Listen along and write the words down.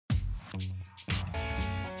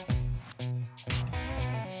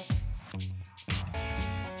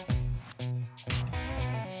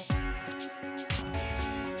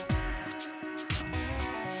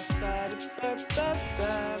One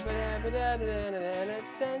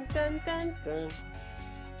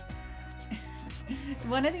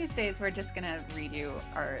of these days, we're just gonna redo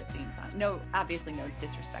our theme song. No, obviously, no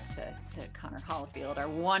disrespect to Connor Hollifield, our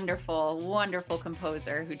wonderful, wonderful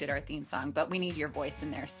composer who did our theme song, but we need your voice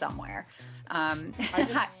in there somewhere. I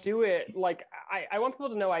just do it like I want people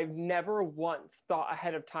to know I've never once thought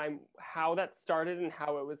ahead of time how that started and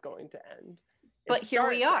how it was going to end. But here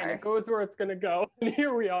we are. And it goes where it's going to go. And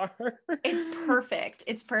here we are. It's perfect.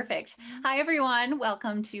 It's perfect. Hi, everyone.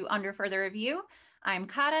 Welcome to Under Further Review. I'm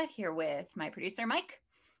Kata here with my producer, Mike.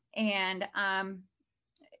 And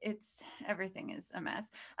everything is a mess.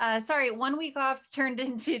 Sorry, 1 week off turned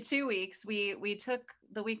into 2 weeks. We took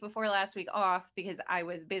the week before last week off because I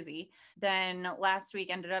was busy. Then last week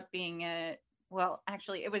ended up being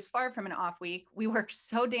actually, it was far from an off week. We worked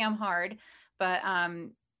so damn hard, but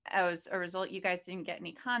as a result, you guys didn't get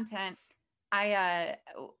any content.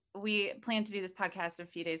 We planned to do this podcast a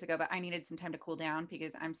few days ago, but I needed some time to cool down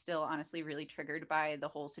because I'm still honestly really triggered by the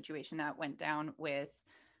whole situation that went down with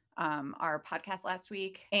our podcast last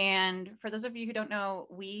week. And for those of you who don't know,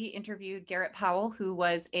 we interviewed Garrett Powell, who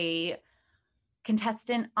was a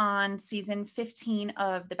contestant on season 15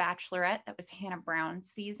 of The Bachelorette. That was Hannah Brown's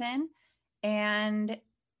season. And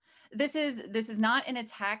this is not an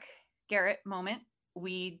attack Garrett moment.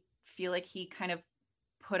 We feel like he kind of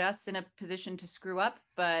put us in a position to screw up,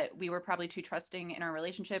 but we were probably too trusting in our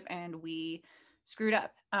relationship and we screwed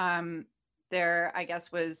up. There, I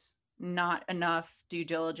guess, was not enough due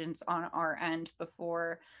diligence on our end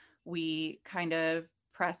before we kind of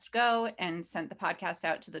pressed go and sent the podcast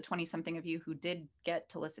out to the 20-something of you who did get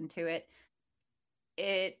to listen to it.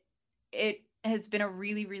 It has been a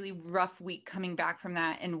really, really rough week coming back from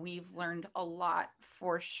that, and we've learned a lot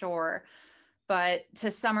for sure. But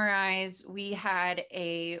to summarize, we had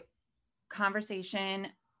a conversation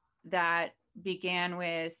that began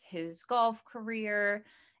with his golf career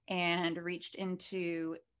and reached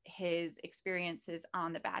into his experiences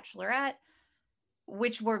on The Bachelorette,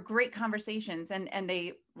 which were great conversations. And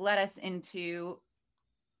they led us into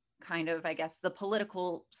kind of, I guess, the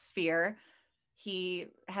political sphere. He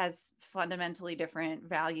has fundamentally different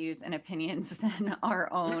values and opinions than our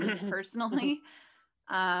own personally.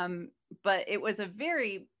 But it was a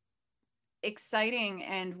very exciting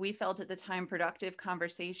and we felt at the time productive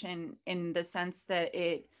conversation in the sense that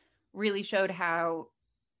it really showed how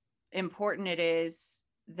important it is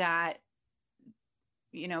that,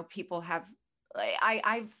 you know, people have,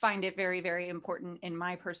 I find it very, very important in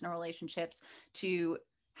my personal relationships to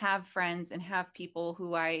have friends and have people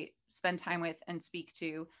who I spend time with and speak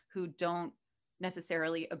to who don't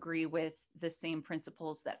necessarily agree with the same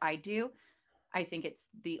principles that I do. I think it's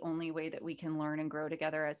the only way that we can learn and grow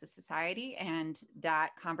together as a society. And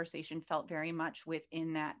that conversation felt very much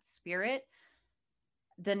within that spirit.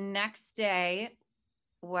 The next day,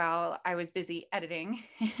 while I was busy editing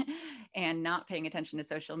and not paying attention to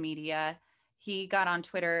social media, he got on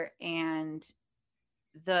Twitter and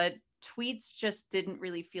the tweets just didn't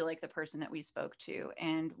really feel like the person that we spoke to.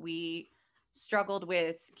 And we struggled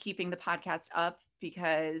with keeping the podcast up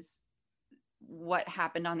because what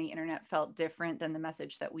happened on the internet felt different than the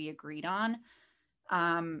message that we agreed on.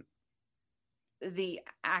 The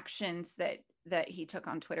actions that he took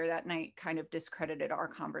on Twitter that night kind of discredited our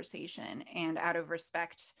conversation. And out of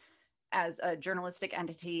respect as a journalistic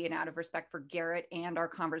entity and out of respect for Garrett and our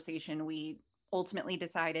conversation, we ultimately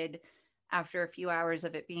decided after a few hours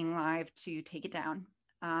of it being live to take it down.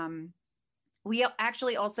 We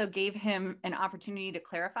actually also gave him an opportunity to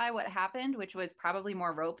clarify what happened, which was probably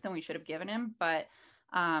more rope than we should have given him. But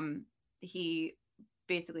he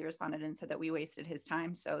basically responded and said that we wasted his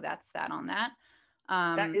time. So that's that on that.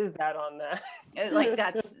 That is that on that. Like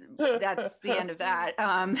that's the end of that.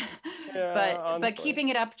 But keeping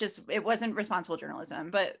it up, it wasn't responsible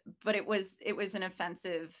journalism, but it was an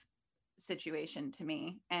offensive situation to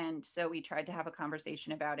me. And so we tried to have a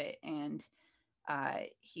conversation about it, and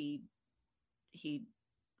he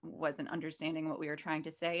wasn't understanding what we were trying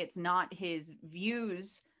to say. It's not his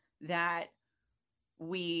views that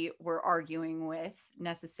we were arguing with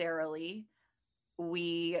necessarily.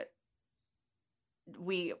 We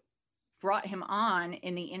brought him on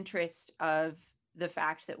in the interest of the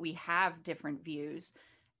fact that we have different views.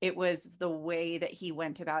 It was the way that he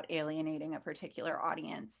went about alienating a particular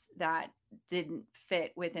audience that didn't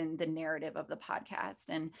fit within the narrative of the podcast,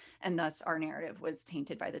 and thus our narrative was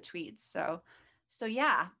tainted by the tweets. So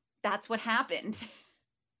yeah, that's what happened.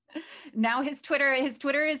 Now his Twitter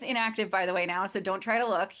is inactive, by the way, now, so don't try to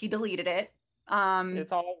look. He deleted it.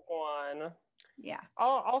 It's all gone. Yeah.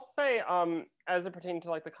 I'll say, as it pertained to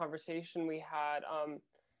like the conversation we had,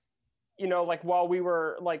 you know, like while we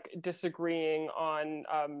were like disagreeing on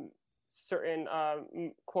certain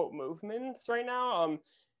quote movements right now,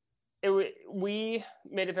 we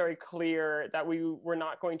made it very clear that we were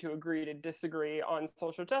not going to agree to disagree on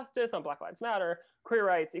social justice, on Black Lives Matter, queer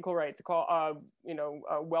rights, equal rights,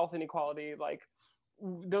 wealth inequality. Like,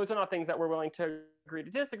 those are not things that we're willing to agree to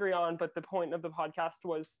disagree on. But the point of the podcast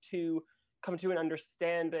was to come to an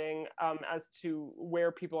understanding as to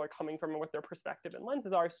where people are coming from and what their perspective and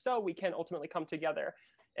lenses are, so we can ultimately come together.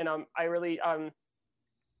 And I really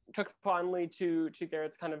took fondly to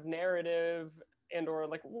Garrett's kind of narrative, and or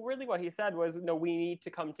like really what he said was, no, we need to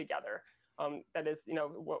come together. That is, you know,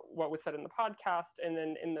 what was said in the podcast, and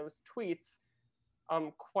then in those tweets,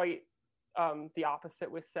 quite the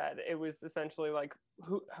opposite was said. It was essentially like,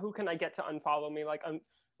 who can I get to unfollow me? Like,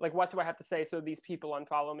 what do I have to say so these people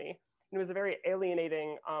unfollow me? And it was a very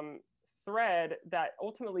alienating thread that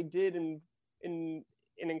ultimately did and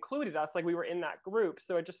included us. Like, we were in that group,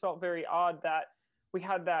 so it just felt very odd that we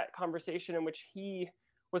had that conversation in which he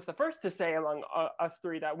was the first to say among us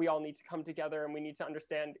three that we all need to come together and we need to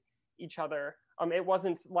understand each other. It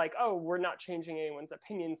wasn't like, oh, we're not changing anyone's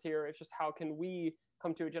opinions here. It's just, how can we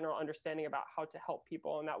come to a general understanding about how to help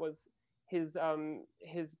people? And that was his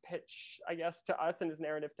pitch, I guess, to us, and his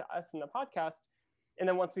narrative to us in the podcast. And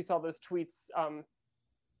then once we saw those tweets,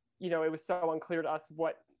 you know, it was so unclear to us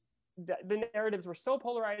what the narratives were so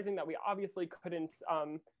polarizing that we obviously couldn't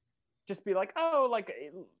just be like, oh, like,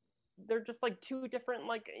 they're just like two different,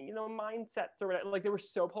 like, you know, mindsets or whatever. Like, they were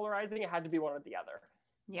so polarizing, it had to be one or the other.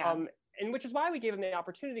 Yeah. And which is why we gave him the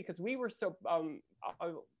opportunity, because we were so,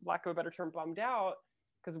 lack of a better term, bummed out,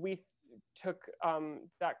 because we took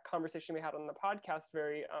that conversation we had on the podcast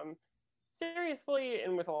very seriously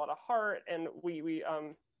and with a lot of heart. And we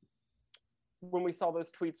when we saw those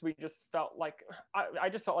tweets, we just felt like, I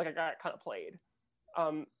just felt like I got kind of played.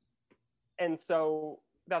 And so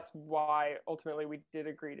that's why ultimately we did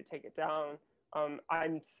agree to take it down.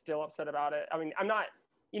 I'm still upset about it. I mean, I'm not,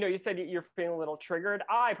 you know, you said you're feeling a little triggered.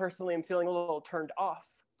 I personally am feeling a little turned off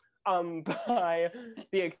by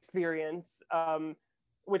the experience,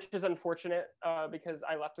 which is unfortunate because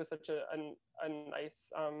I left with such a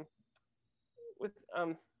nice, with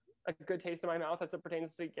a good taste in my mouth as it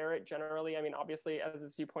pertains to Garrett generally. I mean, obviously, as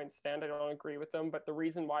his viewpoints stand, I don't agree with them, but the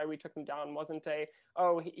reason why we took him down wasn't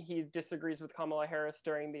he disagrees with Kamala Harris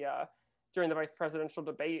during the vice presidential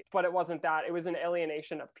debate, but it wasn't that. It was an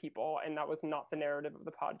alienation of people, and that was not the narrative of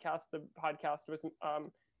the podcast. The podcast was,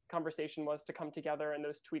 conversation was to come together, and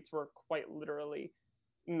those tweets were quite literally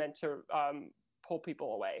meant to pull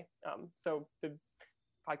people away. So the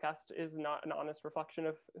podcast is not an honest reflection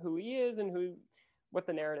of who he is and what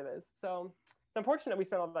the narrative is. So it's unfortunate we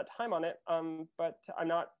spent all that time on it, but I'm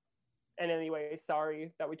not in any way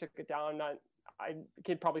sorry that we took it down. I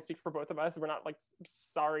could probably speak for both of us. We're not like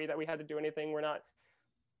sorry that we had to do anything. We're not,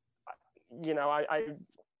 you know, I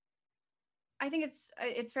think it's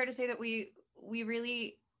fair to say that we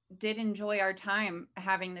really did enjoy our time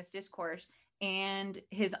having this discourse, and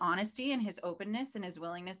his honesty and his openness and his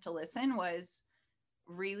willingness to listen was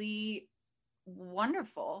really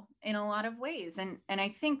wonderful in a lot of ways. And I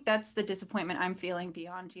think that's the disappointment I'm feeling,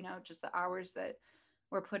 beyond, you know, just the hours that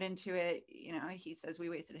were put into it. You know, he says we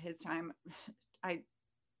wasted his time. I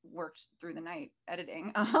worked through the night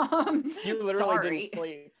editing. You literally didn't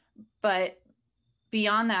sleep. But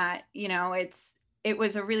beyond that, you know, it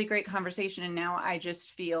was a really great conversation. And now I just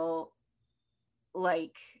feel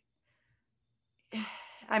like,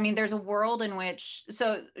 I mean, there's a world in which,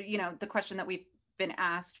 so, you know, the question that we've been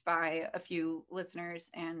asked by a few listeners,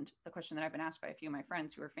 and the question that I've been asked by a few of my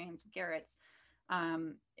friends who are fans of Garrett's,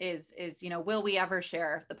 is, you know, will we ever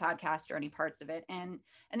share the podcast or any parts of it? And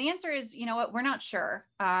the answer is, you know what, we're not sure.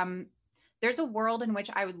 There's a world in which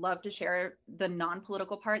I would love to share the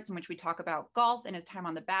non-political parts in which we talk about golf and his time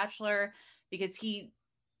on The Bachelor, because he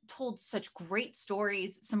told such great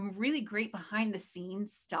stories, some really great behind the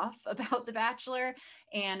scenes stuff about The Bachelor.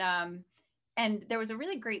 And there was a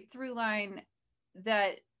really great through line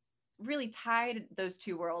that really tied those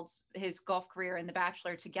two worlds, his golf career and The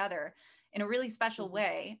Bachelor, together in a really special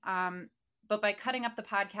way. But by cutting up the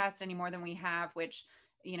podcast any more than we have, which,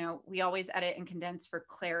 you know, we always edit and condense for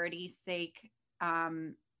clarity's sake,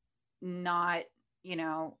 not, you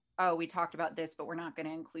know, oh, we talked about this, but we're not going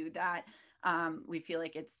to include that. We feel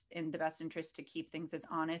like it's in the best interest to keep things as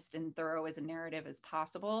honest and thorough as a narrative as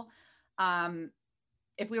possible.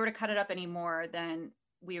 If we were to cut it up anymore, then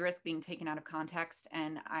we risk being taken out of context,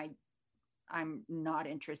 and I'm not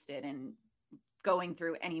interested in going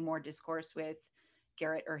through any more discourse with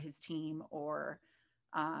Garrett or his team, or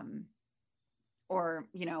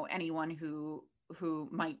you know, anyone who who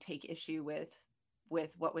might take issue with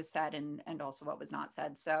what was said and also what was not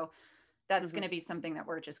said. So that's going to be something that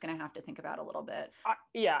we're just going to have to think about a little bit.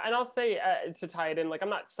 Yeah. And I'll say to tie it in, like, I'm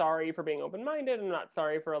not sorry for being open-minded. I'm not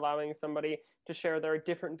sorry for allowing somebody to share their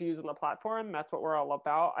different views on the platform. That's what we're all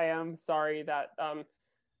about. I am sorry that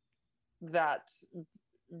that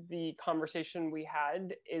the conversation we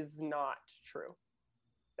had is not true.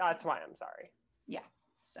 That's why I'm sorry. Yeah.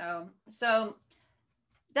 So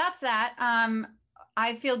that's that.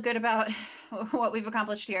 I feel good about what we've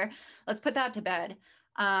accomplished here. Let's put that to bed.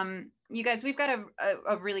 You guys, we've got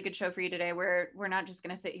a really good show for you today. We're not just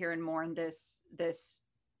going to sit here and mourn this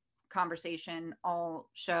conversation all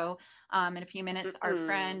show. In a few minutes, our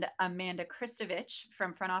friend Amanda Christovich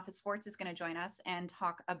from Front Office Sports is going to join us and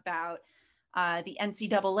talk about the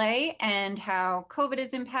NCAA and how COVID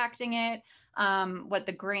is impacting it, what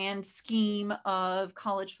the grand scheme of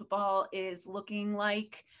college football is looking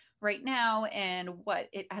like right now, and what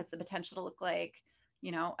it has the potential to look like,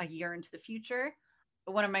 a year into the future.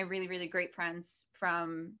 One of my really, really great friends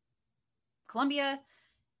from Columbia,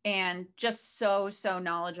 and just so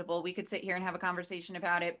knowledgeable. We could sit here and have a conversation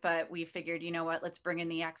about it, but we figured, let's bring in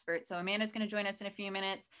the expert. So Amanda's going to join us in a few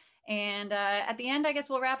minutes. And at the end, I guess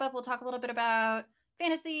we'll wrap up. We'll talk a little bit about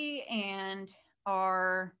fantasy and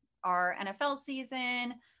our NFL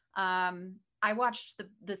season. I watched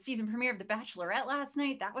the season premiere of The Bachelorette last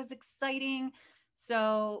night. That was exciting.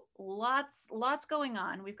 So lots going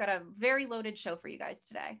on. We've got a very loaded show for you guys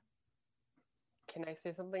today. Can I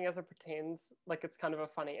say something as it pertains? Like, it's kind of a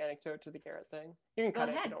funny anecdote to the Garrett thing. You can cut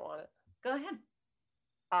it if you don't want it. Go ahead.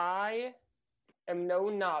 I am no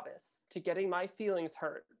novice to getting my feelings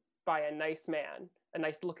hurt by a nice man, a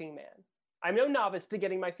nice looking man. I'm no novice to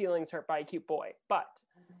getting my feelings hurt by a cute boy, but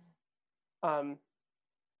I'm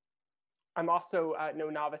also no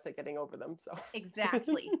novice at getting over them. So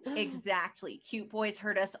exactly. Cute boys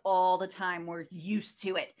hurt us all the time. We're used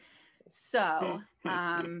to it. So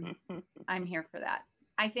I'm here for that.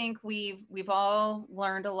 I think we've all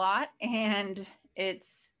learned a lot, and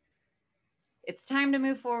it's time to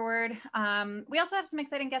move forward. We also have some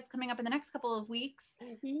exciting guests coming up in the next couple of weeks.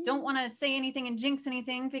 Don't want to say anything and jinx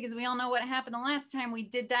anything because we all know what happened the last time we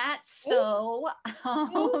did that. So,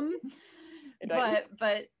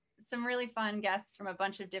 but some really fun guests from a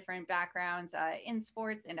bunch of different backgrounds in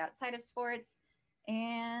sports and outside of sports.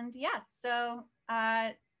 And yeah, so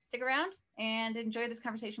stick around and enjoy this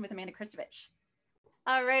conversation with Amanda Christovich.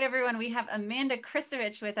 All right, everyone, we have Amanda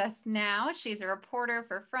Christovich with us now. She's a reporter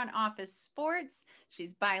for Front Office Sports.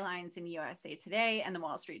 She's bylines in USA Today and the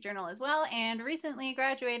Wall Street Journal as well, and recently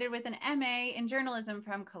graduated with an MA in journalism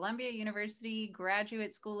from Columbia University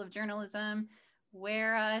Graduate School of Journalism,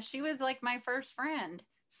 where she was like my first friend.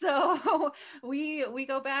 So we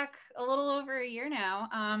go back a little over a year now.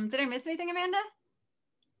 Did I miss anything, Amanda?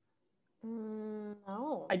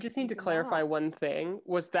 No. I just need to clarify one thing.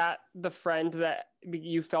 Was that the friend that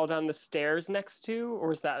you fell down the stairs next to, or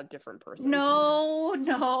was that a different person?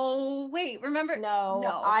 No. Wait, remember? No.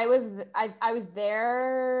 I was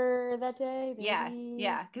there that day. Maybe.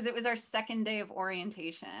 Yeah, because it was our second day of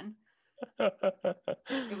orientation.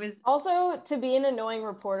 It was also, to be an annoying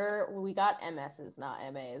reporter, we got MSs, not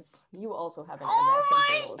MAs. You also have an MS.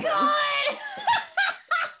 Oh my god!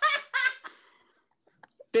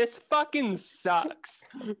 This fucking sucks.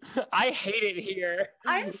 I hate it here.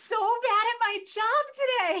 I'm so bad at my job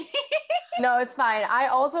today. No, it's fine. I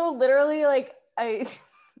also literally I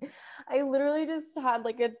literally just had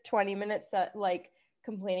like a 20-minute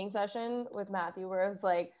complaining session with Matthew where I was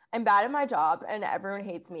like, I'm bad at my job and everyone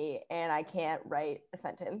hates me and I can't write a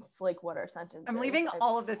sentence. Like, what are sentences? I'm leaving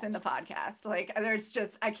all of this in the podcast. Like,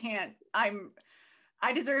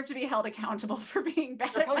 I deserve to be held accountable for being bad.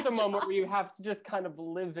 There comes a moment where you have to just kind of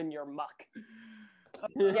live in your muck.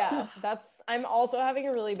 Yeah, I'm also having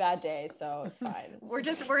a really bad day, so it's fine. We're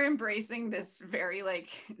embracing this very like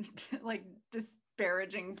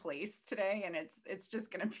disparaging place today, and it's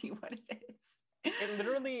just gonna be what it is. It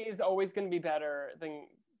literally is always gonna be better than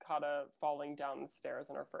Kata falling down the stairs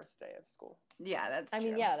on our first day of school. Yeah, that's true. I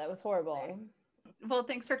mean, yeah, that was horrible. Right. Well,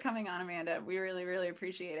 thanks for coming on, Amanda. We really, really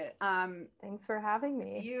appreciate it. Thanks for having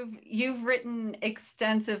me. You've written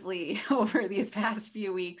extensively over these past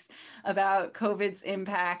few weeks about COVID's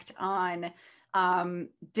impact on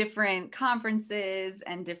different conferences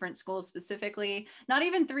and different schools specifically. Not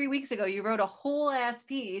even 3 weeks ago, you wrote a whole ass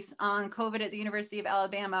piece on COVID at the University of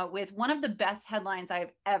Alabama with one of the best headlines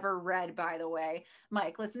I've ever read, by the way.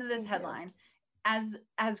 Mike, listen to this headline. As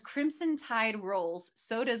Crimson Tide rolls,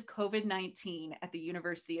 so does COVID-19 at the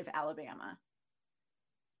University of Alabama.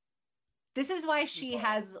 This is why she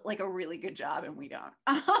has like a really good job and we don't.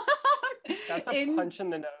 That's a punch in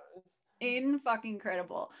the nose. In fucking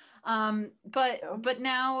incredible. But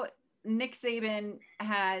now Nick Saban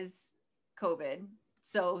has COVID,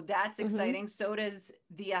 so that's exciting. So does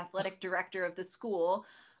the athletic director of the school.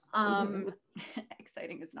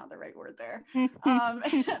 Exciting is not the right word there.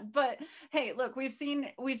 But hey, look,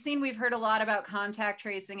 we've heard a lot about contact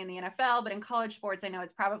tracing in the NFL, but in college sports, I know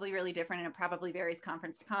it's probably really different, and it probably varies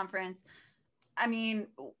conference to conference. I mean,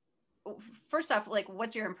 first off, like,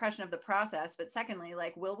 what's your impression of the process? But secondly,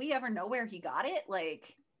 like, will we ever know where he got it?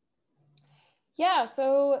 Like, yeah,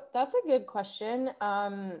 so that's a good question.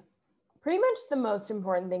 Pretty much the most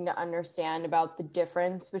important thing to understand about the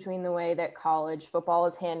difference between the way that college football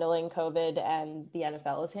is handling COVID and the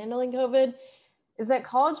NFL is handling COVID is that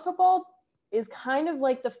college football is kind of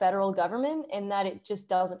like the federal government in that it just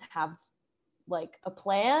doesn't have like a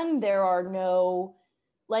plan. There are no,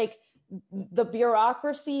 like, the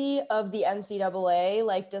bureaucracy of the NCAA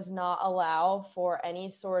like does not allow for any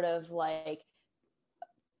sort of like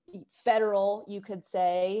federal, you could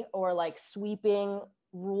say, or like sweeping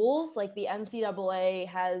rules. Like the NCAA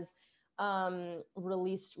has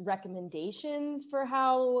released recommendations for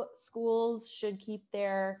how schools should keep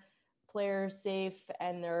their players safe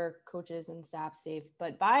and their coaches and staff safe.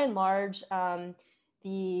 But by and large,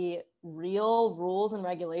 the real rules and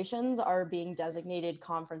regulations are being designated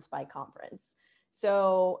conference by conference.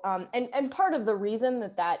 So, and part of the reason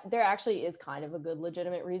that there actually is kind of a good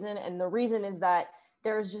legitimate reason. And the reason is that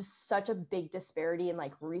there's just such a big disparity in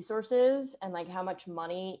like resources and like how much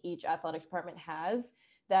money each athletic department has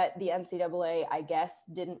that the NCAA, I guess,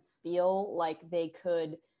 didn't feel like they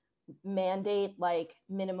could mandate like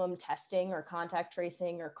minimum testing or contact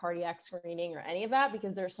tracing or cardiac screening or any of that,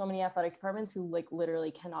 because there's so many athletic departments who like literally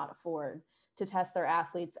cannot afford to test their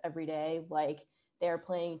athletes every day like they're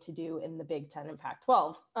planning to do in the Big Ten and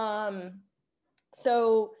Pac-12.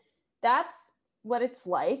 So that's what it's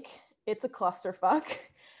like. It's a clusterfuck.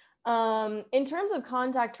 In terms of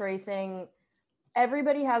contact tracing,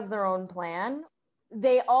 everybody has their own plan.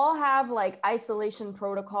 They all have like isolation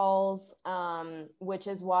protocols, which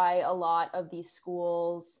is why a lot of these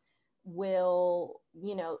schools will,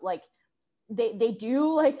 you know, like they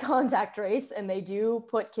do like contact trace and they do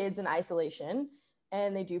put kids in isolation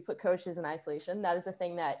and they do put coaches in isolation. That is a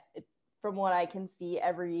thing that, from what I can see,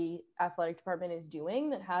 every athletic department is doing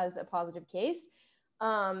that has a positive case.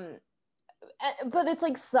 But it's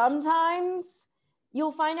like sometimes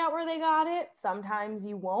you'll find out where they got it, sometimes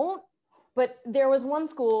you won't. But there was one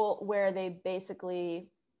school where they basically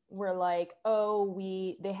were like, oh,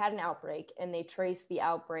 they had an outbreak and they traced the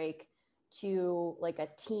outbreak to like a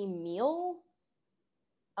team meal.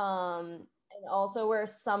 And also where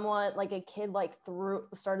someone, like a kid, like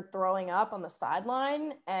started throwing up on the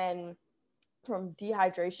sideline and from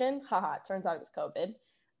dehydration. Haha, it turns out it was COVID.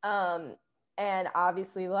 And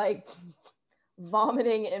obviously like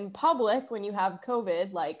vomiting in public when you have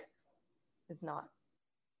COVID, like, is not.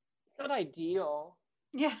 It's not ideal.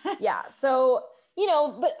 yeah. Yeah. So, you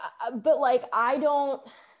know, but like, so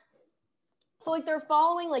like they're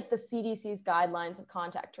following like the CDC's guidelines of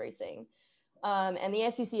contact tracing. And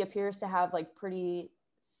the SEC appears to have like the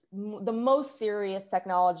most serious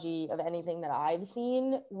technology of anything that I've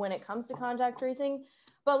seen when it comes to contact tracing.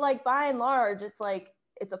 But like by and large, it's like,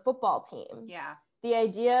 it's a football team. Yeah. The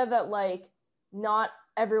idea that like not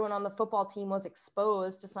everyone on the football team was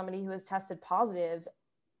exposed to somebody who has tested positive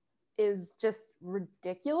is just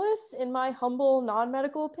ridiculous in my humble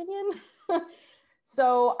non-medical opinion.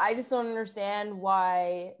 So I just don't understand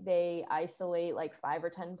why they isolate like 5 or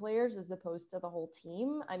 10 players as opposed to the whole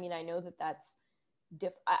team. I mean, I know that that's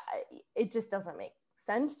it just doesn't make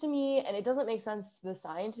sense to me, and it doesn't make sense to the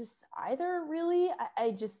scientists either, really.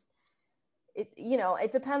 I just, you know,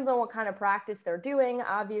 it depends on what kind of practice they're doing,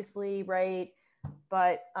 obviously, right?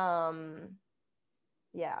 But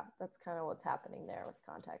yeah, that's kind of what's happening there with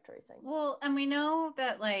contact tracing. Well, and we know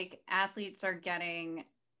that like athletes are getting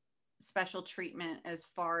special treatment as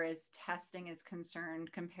far as testing is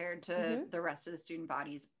concerned compared to the rest of the student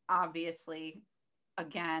bodies. Obviously,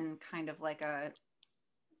 again, kind of like a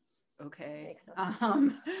okay.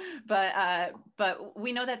 But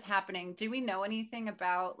we know that's happening. Do we know anything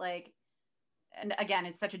about like, and again,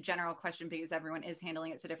 it's such a general question because everyone is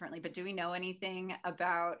handling it so differently, but do we know anything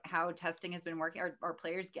about how testing has been working? Are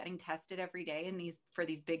players getting tested every day for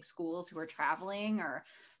these big schools who are traveling, or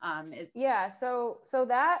yeah, so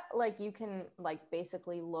that like you can like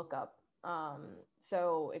basically look up.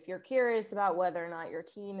 So if you're curious about whether or not your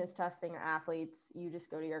team is testing athletes, you just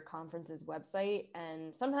go to your conference's website,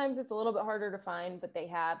 and sometimes it's a little bit harder to find, but they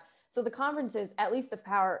have, so the conferences, at least the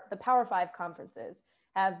Power 5 conferences,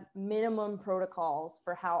 have minimum protocols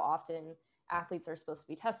for how often athletes are supposed to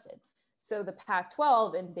be tested. So the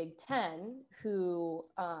Pac-12 and Big Ten, who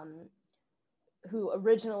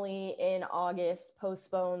originally in August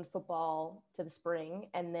postponed football to the spring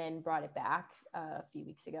and then brought it back a few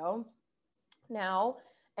weeks ago now,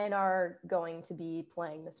 and are going to be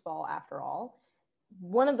playing this fall after all.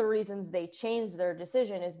 One of the reasons they changed their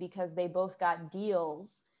decision is because they both got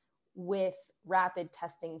deals with rapid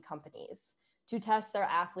testing companies to test their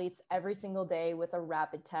athletes every single day with a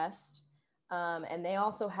rapid test. And they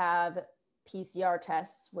also have PCR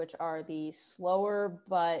tests, which are the slower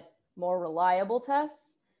but more reliable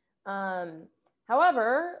tests.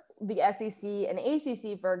 However, the SEC and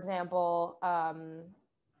ACC, for example,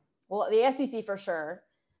 well, the SEC for sure,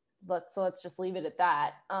 let's just leave it at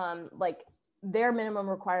that. Like their minimum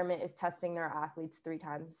requirement is testing their athletes 3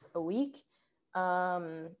 times a week.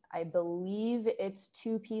 I believe it's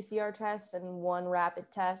 2 PCR tests and 1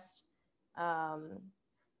 rapid test.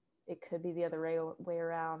 It could be the other way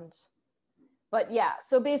around. But yeah,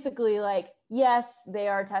 so basically like, yes, they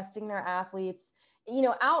are testing their athletes, you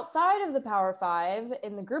know, outside of the Power 5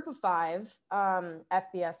 in the group of 5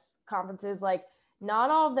 FBS conferences, like not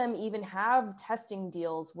all of them even have testing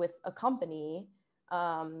deals with a company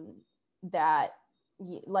that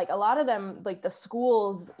like a lot of them, like the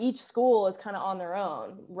schools, each school is kind of on their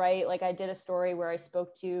own, right? Like I did a story where I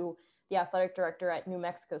spoke to the athletic director at New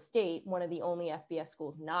Mexico State, one of the only FBS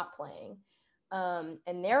schools not playing.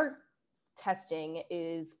 And their testing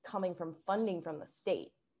is coming from funding from the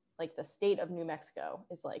state. Like the state of New Mexico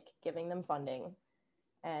is like giving them funding,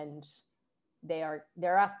 and their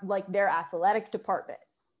athletic department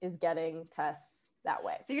is getting tests that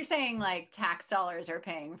way. So you're saying like tax dollars are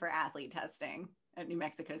paying for athlete testing at New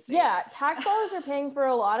Mexico State? Yeah, tax dollars are paying for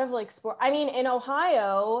a lot of like sport. I mean, in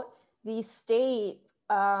Ohio, the state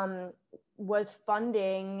was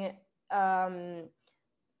funding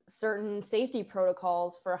certain safety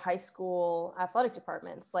protocols for high school athletic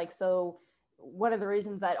departments. Like, so one of the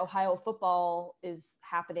reasons that Ohio football is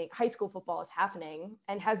happening, high school football is happening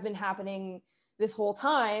and has been happening this whole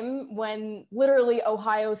time when literally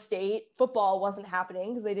Ohio State football wasn't happening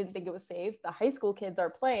because they didn't think it was safe. The high school kids are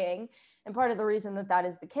playing. And part of the reason that that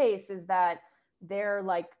is the case is that their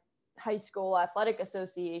like high school athletic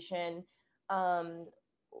association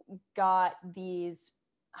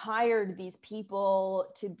hired these people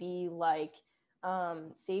to be like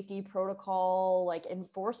safety protocol like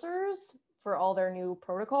enforcers for all their new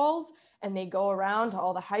protocols, and they go around to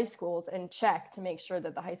all the high schools and check to make sure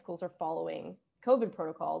that the high schools are following COVID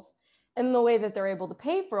protocols. And the way that they're able to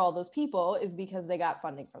pay for all those people is because they got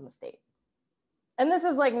funding from the state. And this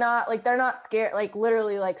is like not like they're not scared, like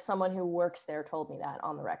literally like someone who works there told me that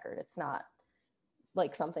on the record. It's not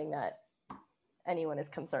like something that anyone is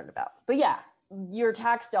concerned about. But yeah, your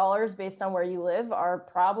tax dollars based on where you live are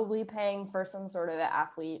probably paying for some sort of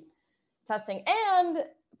athlete testing, and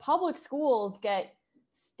public schools get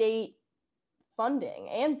state funding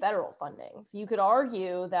and federal funding. So you could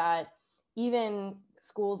argue that even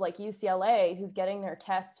schools like UCLA, who's getting their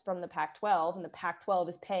tests from the Pac-12 and the Pac-12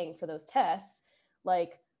 is paying for those tests,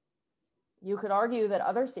 like you could argue that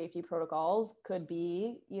other safety protocols could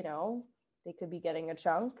be, you know, they could be getting a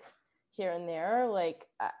chunk here and there. Like,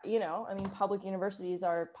 you know, I mean, public universities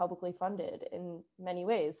are publicly funded in many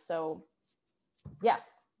ways. So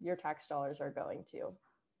yes, your tax dollars are going to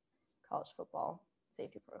college football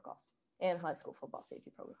safety protocols and high school football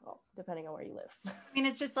safety protocols, depending on where you live. I mean,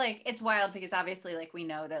 it's just like, it's wild because obviously like we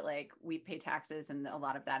know that like we pay taxes and a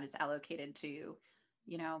lot of that is allocated to,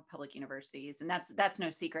 you know, public universities, and that's no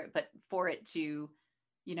secret, but for it to,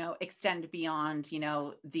 you know, extend beyond, you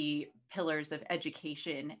know, the pillars of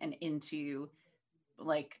education and into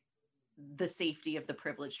like the safety of the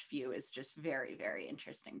privileged few is just very, very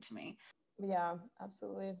interesting to me. Yeah,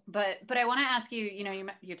 absolutely. But I want to ask you, you know,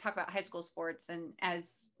 you talk about high school sports, and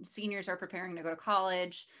as seniors are preparing to go to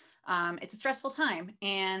college, it's a stressful time.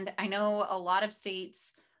 And I know a lot of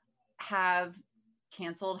states have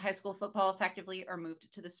canceled high school football effectively or moved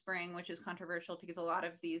it to the spring, which is controversial because a lot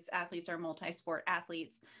of these athletes are multi-sport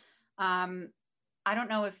athletes. I don't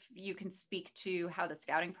know if you can speak to how the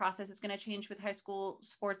scouting process is going to change with high school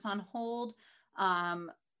sports on hold. I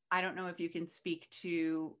don't know if you can speak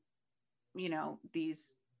to, you know,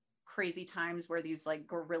 these crazy times where these like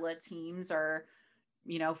guerrilla teams are,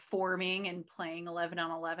 you know, forming and playing 11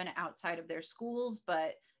 on 11 outside of their schools,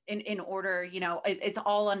 but in order, you know, it's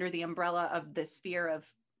all under the umbrella of this fear of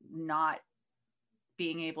not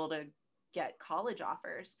being able to get college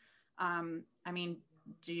offers. I mean,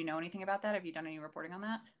 do you know anything about that? Have you done any reporting on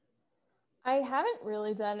that? I haven't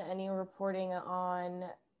really done any reporting on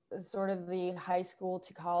sort of the high school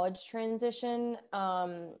to college transition,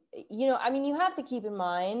 you know, I mean, you have to keep in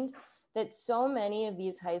mind that so many of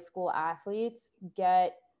these high school athletes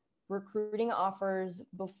get recruiting offers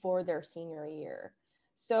before their senior year.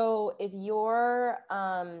 So if you're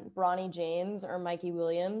Bronny James or Mikey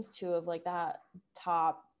Williams, two of like the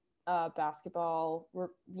top basketball,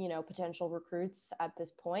 you know, potential recruits at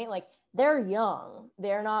this point, like they're young,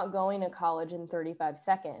 they're not going to college in 35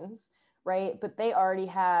 seconds, right? But they already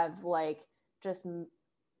have like just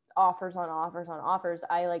offers on offers on offers.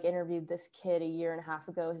 I like interviewed this kid a year and a half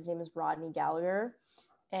ago. His name is Rodney Gallagher,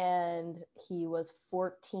 and he was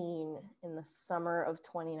 14 in the summer of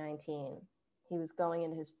 2019. He was going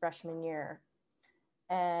into his freshman year,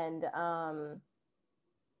 and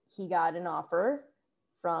he got an offer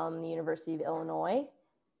from the University of Illinois,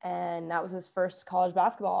 and that was his first college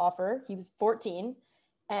basketball offer. He was 14,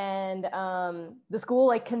 and the school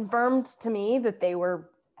like confirmed to me that they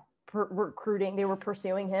were recruiting, they were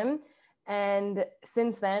pursuing him. And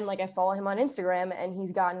since then, like I follow him on Instagram, and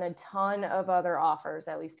he's gotten a ton of other offers,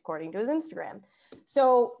 at least according to his Instagram.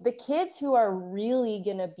 So the kids who are really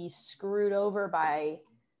going to be screwed over by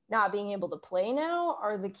not being able to play now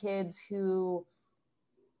are the kids who,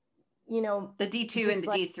 you know, the D2 and the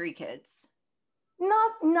like, D3 kids.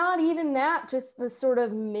 Not even that, just the sort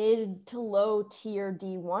of mid to low tier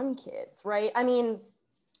D1 kids, right? I mean,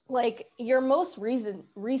 like your most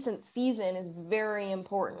recent season is very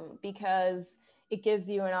important because it gives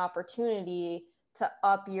you an opportunity to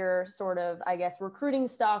up your sort of, I guess, recruiting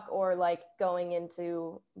stock, or like going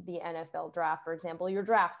into the NFL draft, for example, your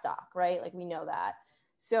draft stock, right? Like we know that.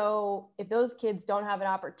 So if those kids don't have an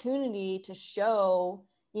opportunity to show,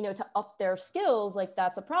 you know, to up their skills, like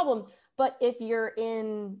that's a problem. But if you're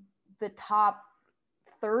in the top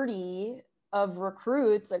 30 of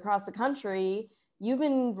recruits across the country, you've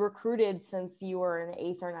been recruited since you were in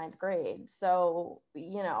 8th or 9th grade. So,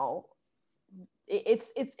 you know,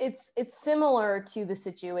 it's similar to the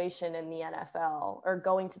situation in the NFL, or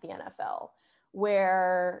going to the NFL,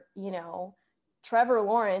 where, you know, Trevor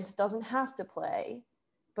Lawrence doesn't have to play,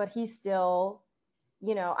 but he's still,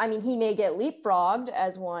 you know, I mean, he may get leapfrogged,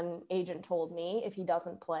 as one agent told me, if he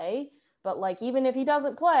doesn't play. But like, even if he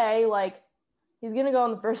doesn't play, like he's going to go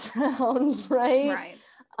in the first round, right?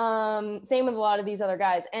 Same with a lot of these other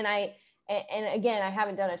guys. And again, I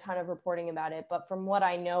haven't done a ton of reporting about it, but from what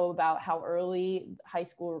I know about how early high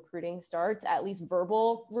school recruiting starts, at least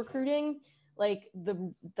verbal recruiting, like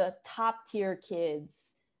the top tier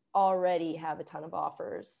kids already have a ton of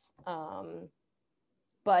offers.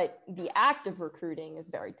 But the act of recruiting is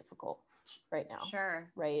very difficult right now. Sure.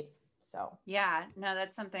 Right. So yeah, no,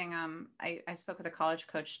 that's something. I spoke with a college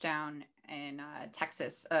coach down in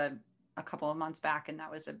Texas a couple of months back, and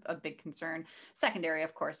that was a big concern. Secondary,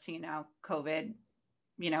 of course, to, you know, COVID,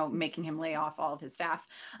 you know, making him lay off all of his staff.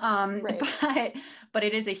 Right. But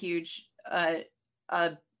it is a huge, a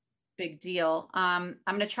big deal. I'm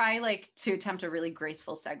going to try like to attempt a really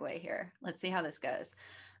graceful segue here. Let's see how this goes.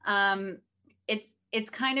 It's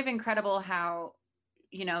kind of incredible how,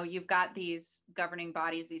 you know, you've got these governing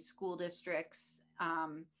bodies, these school districts,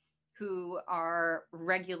 who are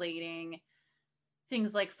regulating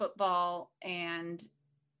things like football and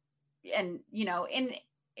you know, in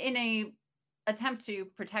a attempt to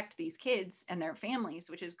protect these kids and their families,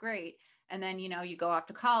 which is great. And then, you know, you go off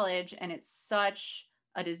to college and it's such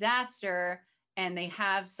a disaster, and they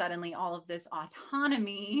have suddenly all of this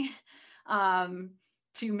autonomy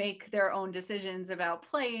to make their own decisions about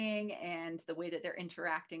playing and the way that they're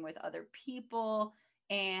interacting with other people.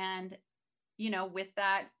 And, you know, with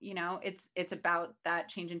that, you know, it's about that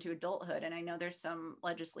change into adulthood. And I know there's some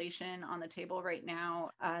legislation on the table right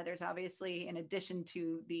now. There's obviously, in addition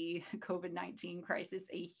to the COVID-19 crisis,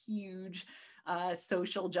 a huge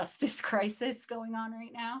social justice crisis going on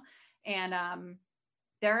right now. And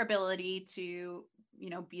their ability to, you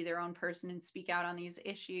know, be their own person and speak out on these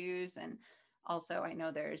issues. And also, I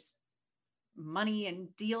know there's money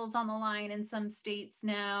and deals on the line in some states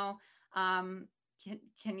now.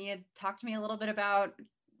 Can you talk to me a little bit about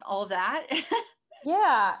all of that?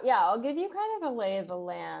 Yeah, I'll give you kind of a lay of the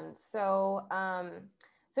land. So,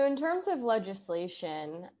 so in terms of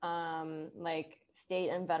legislation, like state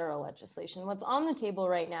and federal legislation, what's on the table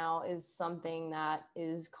right now is something that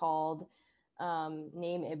is called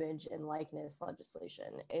name, image, and likeness legislation.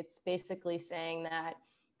 It's basically saying that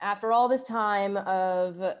after all this time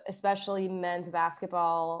of especially men's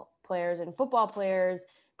basketball players and football players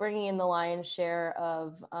bringing in the lion's share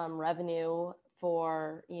of revenue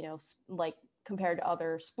for, you know, like compared to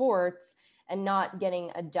other sports, and not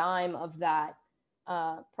getting a dime of that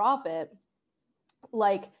profit,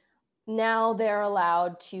 like now they're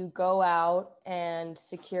allowed to go out and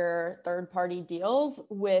secure third-party deals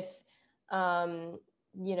with,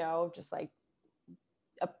 just like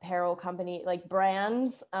apparel company, like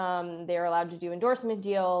brands. They're allowed to do endorsement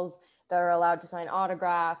deals. They're allowed to sign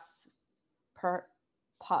autographs,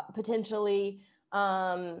 potentially.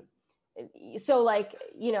 So like,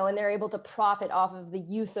 and they're able to profit off of the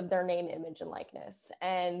use of their name, image, and likeness.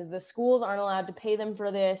 And the schools aren't allowed to pay them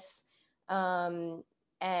for this.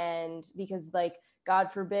 And because, like,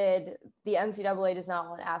 God forbid, the NCAA does not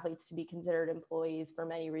want athletes to be considered employees for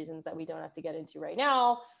many reasons that we don't have to get into right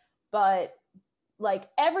now. But like,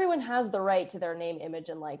 everyone has the right to their name, image,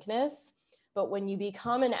 and likeness. But when you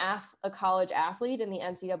become a college athlete in the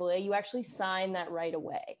NCAA, you actually sign that right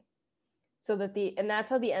away. So that and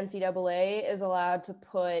that's how the NCAA is allowed to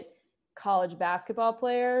put college basketball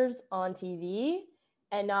players on TV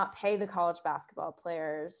and not pay the college basketball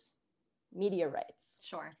players media rights.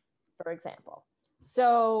 Sure. For example.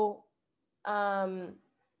 So,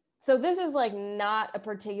 so this is like not a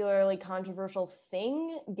particularly controversial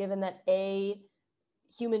thing, given that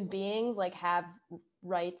human beings like have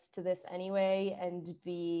rights to this anyway, and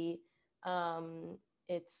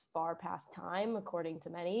it's far past time, according to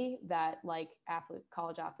many, that like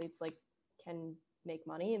college athletes like can make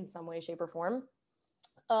money in some way, shape, or form.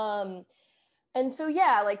 And so,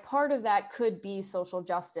 yeah, like part of that could be social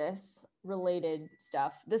justice related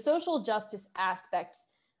stuff. The social justice aspect,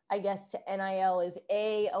 I guess, to NIL is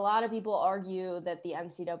a lot of people argue that the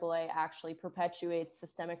NCAA actually perpetuates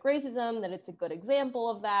systemic racism, that it's a good example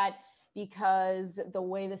of that, because the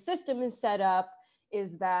way the system is set up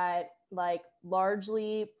is that like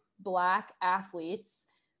largely Black athletes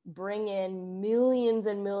bring in millions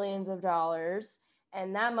and millions of dollars,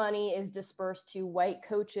 and that money is dispersed to white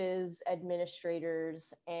coaches,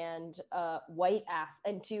 administrators, and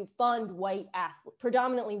to fund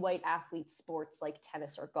predominantly white athletes sports like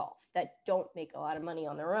tennis or golf that don't make a lot of money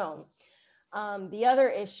on their own. The other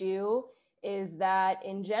issue is that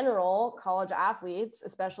in general, college athletes,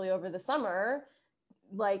 especially over the summer,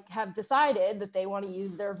 like have decided that they want to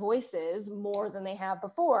use their voices more than they have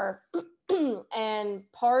before. And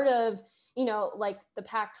part of, like the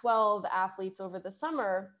Pac-12 athletes over the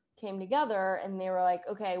summer came together and they were like,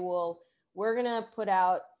 okay, well, we're going to put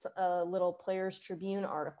out a little Players Tribune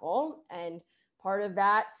article. And part of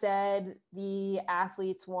that said the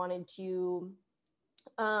athletes wanted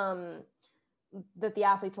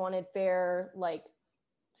fair, like,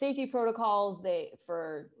 safety protocols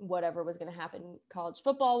for whatever was going to happen college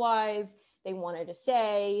football wise. They wanted to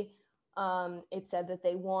say, it said that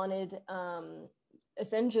they wanted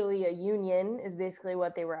essentially a union is basically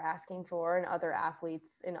what they were asking for, and other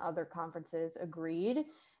athletes in other conferences agreed.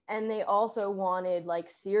 And they also wanted like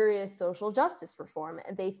serious social justice reform.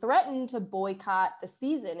 And they threatened to boycott the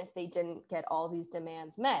season if they didn't get all these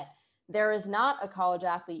demands met. There is not a college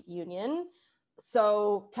athlete union.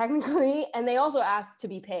 So technically, and they also asked to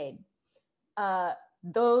be paid.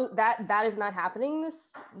 Though that is not happening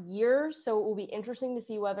this year. So it will be interesting to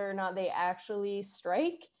see whether or not they actually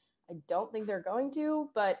strike. I don't think they're going to,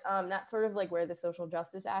 but that's sort of like where the social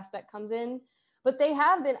justice aspect comes in. But they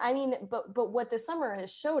have been, but what the summer has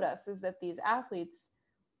showed us is that these athletes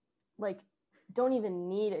like don't even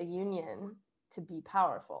need a union to be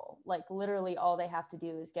powerful. Like literally all they have to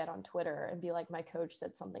do is get on Twitter and be like, my coach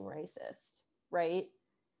said something racist, right?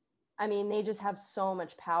 I mean, they just have so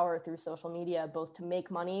much power through social media, both to make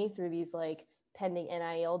money through these like pending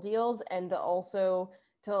NIL deals and also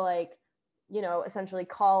to like, essentially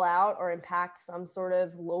call out or impact some sort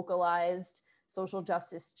of localized social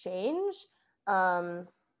justice change. And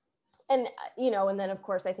then of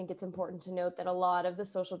course, I think it's important to note that a lot of the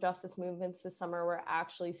social justice movements this summer were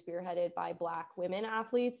actually spearheaded by Black women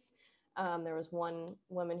athletes. There was one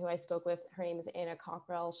woman who I spoke with, her name is Anna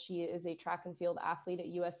Cockrell. She is a track and field athlete at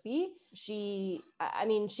USC. She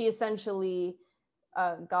essentially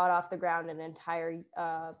got off the ground an entire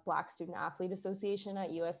Black Student Athlete Association at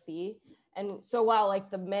USC. And so while like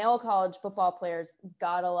the male college football players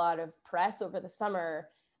got a lot of press over the summer,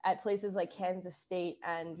 at places like Kansas State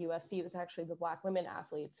and USC, it was actually the Black women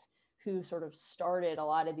athletes who sort of started a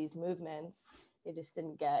lot of these movements. They just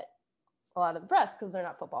didn't get a lot of the press because they're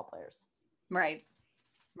not football players. Right.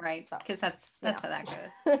 Because that's how that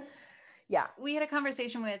goes. Yeah. We had a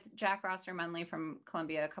conversation with Jack Rosser-Munley from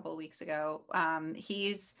Columbia a couple of weeks ago.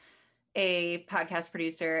 He's a podcast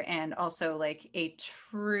producer and also like a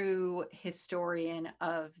true historian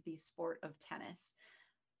of the sport of tennis.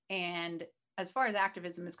 And as far as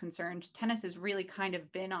activism is concerned, tennis has really kind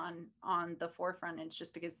of been on the forefront. It's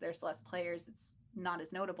just because there's less players, it's not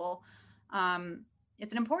as notable.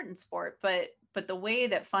 it's an important sport, but the way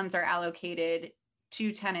that funds are allocated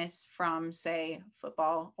to tennis from, say,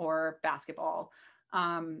 football or basketball,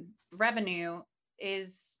 revenue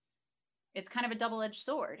it's kind of a double-edged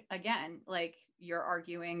sword. Again, like you're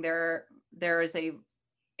arguing there is a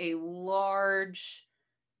large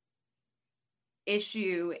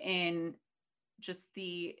issue in just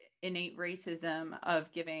the innate racism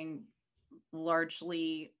of giving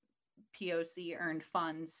largely POC earned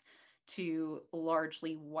funds to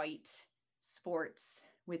largely white sports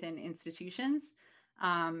within institutions.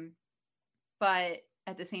 But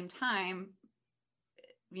at the same time,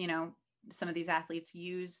 some of these athletes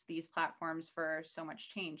use these platforms for so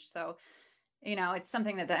much change. So, it's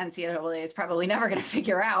something that the NCAA is probably never going to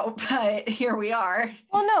figure out, but here we are.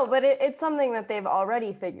 Well, no, but it's something that they've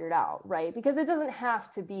already figured out, right? Because it doesn't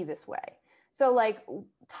have to be this way. So like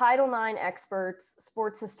Title IX experts,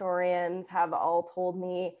 sports historians have all told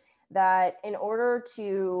me that in order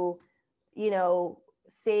to,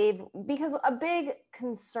 save, because a big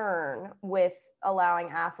concern with allowing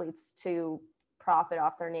athletes to profit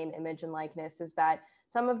off their name, image, and likeness is that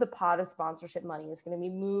some of the pot of sponsorship money is going to be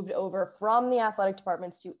moved over from the athletic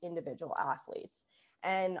departments to individual athletes.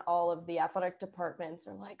 And all of the athletic departments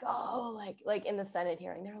are like, oh, like in the Senate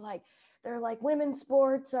hearing, they're like women's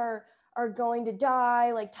sports are going to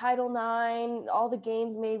die, like Title IX, all the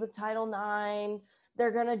gains made with Title IX,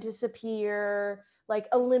 they're going to disappear, like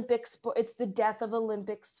Olympic sport, it's the death of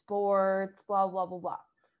Olympic sports, blah, blah, blah, blah.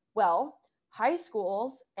 Well, high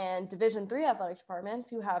schools and Division III athletic departments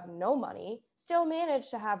who have no money still manage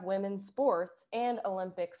to have women's sports and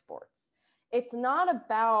Olympic sports. It's not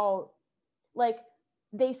about, like,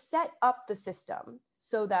 they set up the system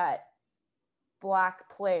so that Black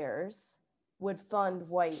players would fund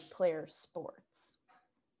white players' sports.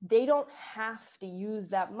 They don't have to use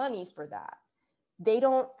that money for that. They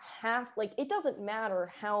don't have, like, it doesn't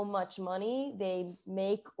matter how much money they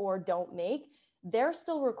make or don't make. They're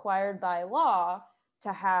still required by law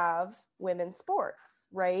to have women's sports,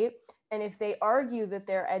 right? And if they argue that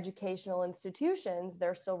they're educational institutions,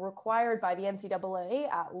 they're still required by the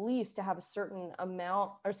NCAA at least to have a certain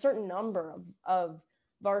amount or certain number of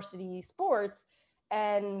varsity sports.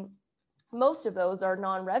 And most of those are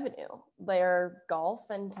non-revenue. They're golf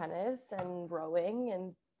and tennis and rowing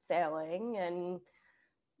and sailing and,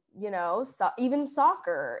 even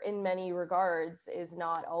soccer in many regards is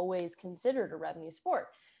not always considered a revenue sport.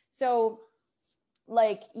 So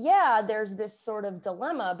like, yeah, there's this sort of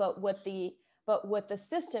dilemma, but what the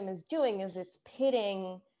system is doing is it's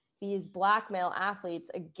pitting these Black male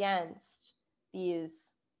athletes against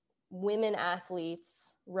these women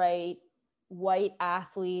athletes, right? White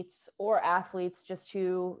athletes or athletes just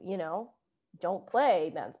who, don't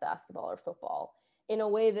play men's basketball or football in a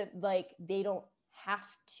way that like they don't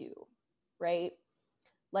have to, right?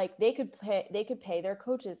 Like they could pay their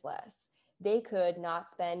coaches less. They could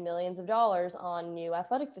not spend millions of dollars on new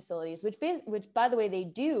athletic facilities, which by the way, they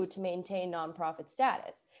do to maintain nonprofit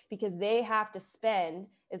status because they have to spend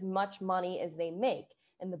as much money as they make.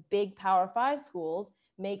 And the big Power 5 schools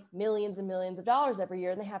make millions and millions of dollars every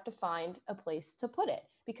year, and they have to find a place to put it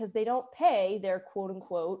because they don't pay their quote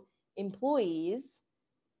unquote employees.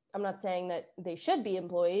 I'm not saying that they should be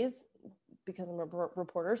employees because I'm a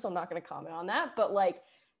reporter, so I'm not going to comment on that, but like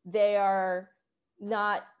they are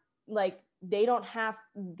not, like they don't have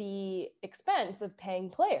the expense of paying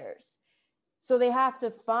players. So they have to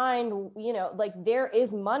find, like there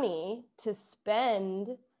is money to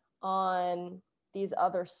spend on these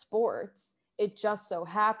other sports. It just so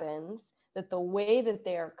happens that the way that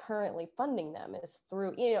they are currently funding them is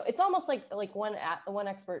through, it's almost like one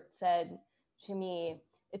expert said to me,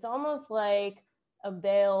 it's almost like a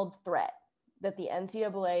veiled threat that the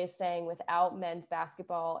NCAA is saying without men's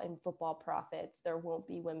basketball and football profits, there won't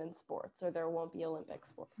be women's sports or there won't be Olympic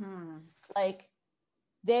sports. Like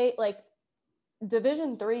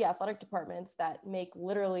Division III athletic departments that make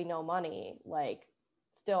literally no money, like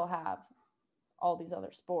still have all these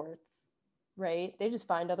other sports, right? They just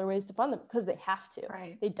find other ways to fund them because they have to.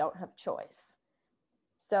 Right. They don't have a choice.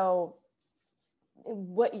 So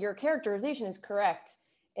what your characterization is correct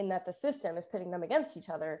in that the system is pitting them against each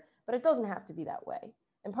other, but it doesn't have to be that way.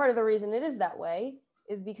 And part of the reason it is that way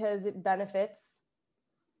is because it benefits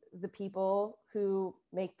the people who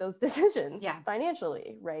make those decisions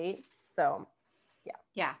financially, right? So,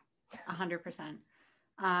 yeah, 100%.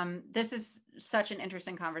 This is such an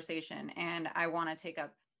interesting conversation, and I want to take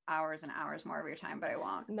up hours and hours more of your time, but I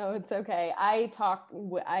won't. No, it's okay. I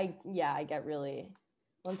get really,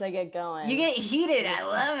 once I get going. You get heated. I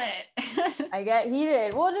love it. I get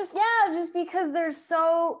heated. Well, just because there's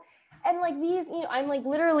so, And like these, I'm like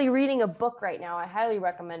literally reading a book right now. I highly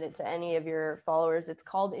recommend it to any of your followers. It's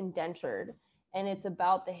called Indentured, and it's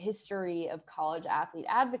about the history of college athlete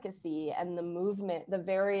advocacy and the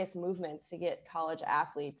various movements to get college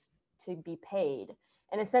athletes to be paid.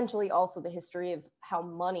 And essentially also the history of how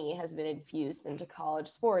money has been infused into college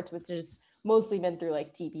sports, which has mostly been through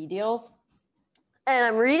like TV deals. And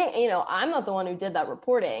I'm reading, I'm not the one who did that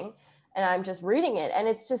reporting, and I'm just reading it. And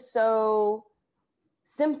it's just so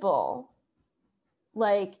simple,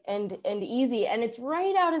 like, and easy. And it's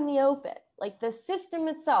right out in the open. Like the system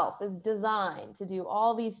itself is designed to do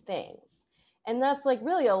all these things. And that's like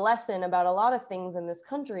really a lesson about a lot of things in this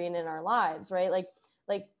country and in our lives, right? Like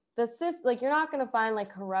the system, like you're not going to find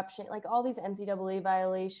like corruption, like all these NCAA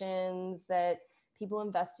violations that people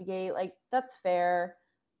investigate, like that's fair.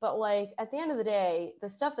 But like at the end of the day, the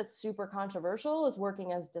stuff that's super controversial is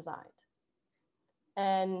working as designed.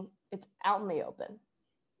 And it's out in the open,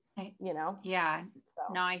 Yeah. So.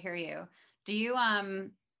 No, I hear you. Do you, I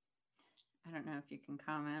don't know if you can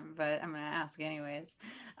comment, but I'm going to ask anyways.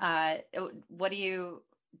 What do you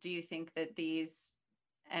think that these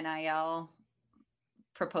NIL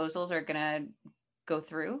proposals are going to go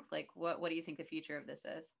through? Like, what do you think the future of this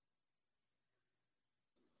is?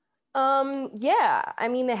 Yeah, I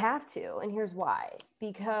mean, they have to, and here's why.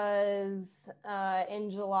 Because in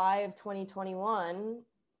July of 2021,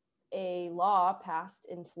 a law passed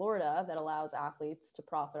in Florida that allows athletes to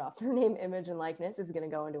profit off their name, image, and likeness is going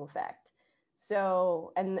to go into effect.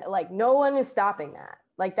 So, and like no one is stopping that.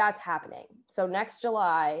 Like that's happening. So next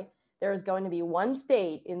July, there is going to be one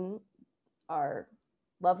state in our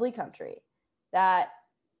lovely country that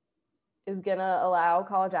is going to allow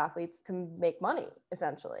college athletes to make money,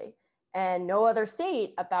 essentially. And no other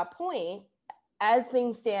state at that point, as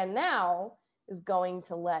things stand now, is going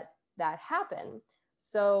to let that happen.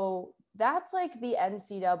 So that's like the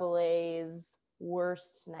NCAA's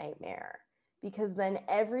worst nightmare, because then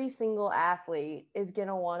every single athlete is going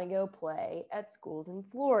to want to go play at schools in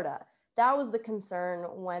Florida. That was the concern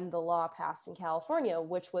when the law passed in California,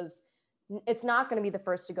 which was, it's not going to be the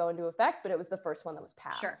first to go into effect, but it was the first one that was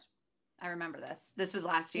passed. Sure. I remember this. This was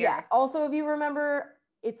last year. Yeah. Also, if you remember,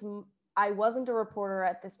 I wasn't a reporter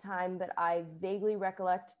at this time, but I vaguely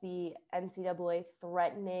recollect the NCAA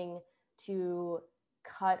threatening to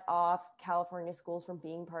cut off California schools from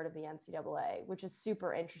being part of the NCAA, which is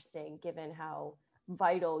super interesting given how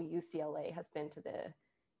vital UCLA has been to the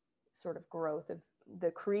sort of growth of the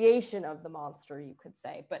creation of the monster, you could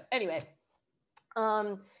say. But anyway,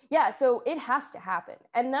 yeah, so it has to happen.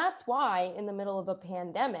 And that's why in the middle of a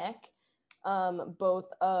pandemic,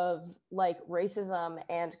 both of like racism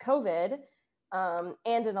and COVID, and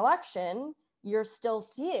an election, you're still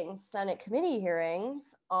seeing Senate committee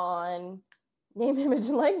hearings on name, image,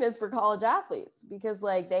 and likeness for college athletes, because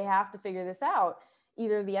like they have to figure this out.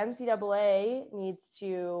 Either the NCAA needs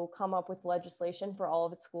to come up with legislation for all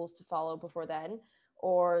of its schools to follow before then,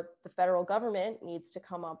 or the federal government needs to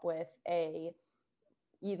come up with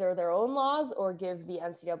either their own laws or give the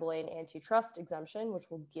NCAA an antitrust exemption, which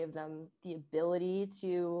will give them the ability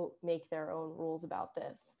to make their own rules about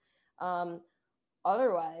this.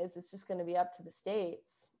 Otherwise, it's just going to be up to the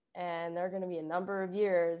states. And there are going to be a number of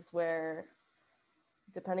years where,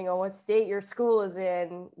 depending on what state your school is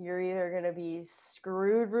in, you're either going to be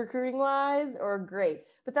screwed recruiting wise or great.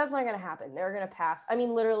 But that's not going to happen. They're going to pass. I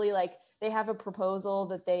mean, literally, like they have a proposal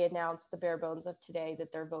that they announced the bare bones of today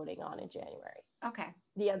that they're voting on in January. Okay.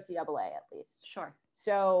 The NCAA, at least. Sure.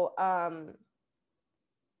 So,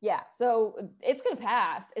 yeah, so it's going to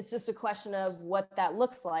pass. It's just a question of what that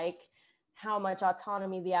looks like, how much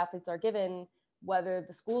autonomy the athletes are given, whether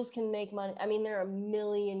the schools can make money. I mean, there are a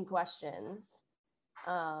million questions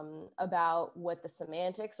about what the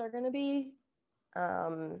semantics are going to be.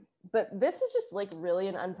 But this is just like really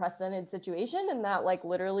an unprecedented situation, in that like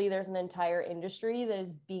literally there's an entire industry that is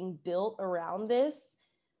being built around this,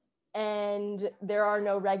 and there are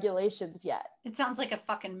no regulations yet. It sounds like a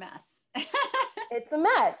fucking mess. It's a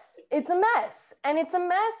mess. It's a mess. And it's a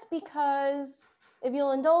mess because, if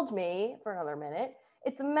you'll indulge me for another minute,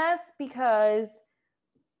 it's a mess because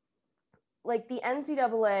like the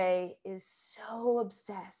NCAA is so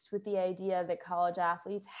obsessed with the idea that college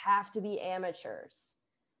athletes have to be amateurs.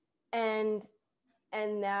 And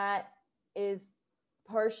that is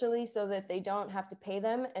partially so that they don't have to pay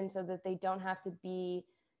them, and so that they don't have to be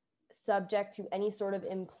subject to any sort of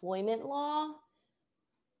employment law.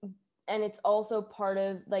 And it's also part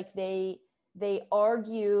of like they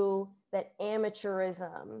argue that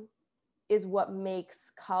amateurism is what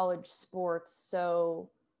makes college sports so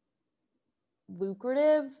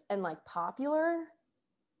lucrative and like popular.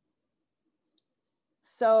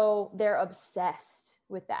 So they're obsessed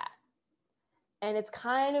with that. And it's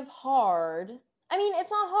kind of hard. I mean,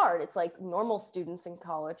 it's not hard. It's like normal students in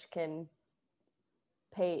college can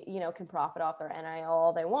pay, can profit off their NIL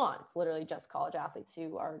all they want. It's literally just college athletes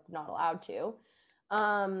who are not allowed to.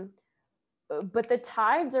 But the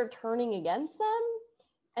tides are turning against them.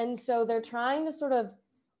 And so they're trying to sort of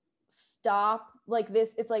stop like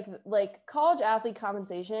this. It's like college athlete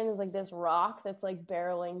compensation is like this rock that's like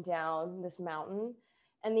barreling down this mountain.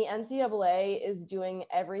 And the NCAA is doing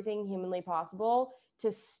everything humanly possible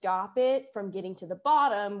to stop it from getting to the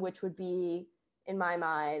bottom, which would be, in my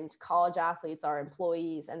mind, college athletes are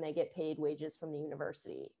employees and they get paid wages from the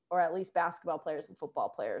university, or at least basketball players and football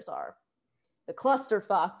players are. The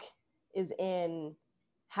clusterfuck is in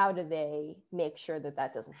how do they make sure that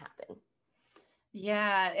that doesn't happen?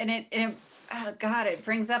 Yeah, and it oh God, it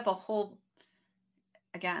brings up a whole,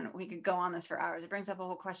 again, we could go on this for hours. It brings up a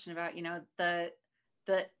whole question about,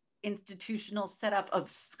 the institutional setup of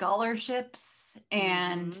scholarships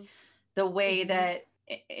and the way that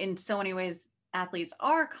in so many ways athletes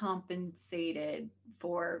are compensated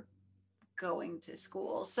for going to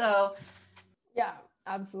school. So yeah,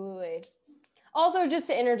 absolutely. Also, just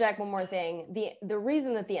to interject one more thing, the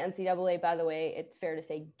reason that the NCAA, by the way, it's fair to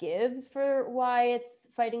say, gives for why it's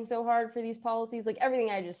fighting so hard for these policies, like everything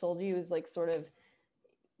I just told you is like sort of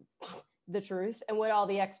the truth and what all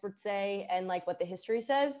the experts say and like what the history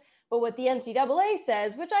says. But what the NCAA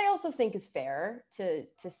says, which I also think is fair to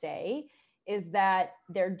say, is that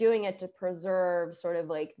they're doing it to preserve sort of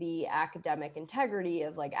like the academic integrity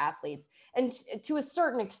of like athletes. And to a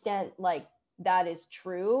certain extent, like that is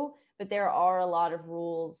true, but there are a lot of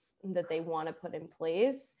rules that they want to put in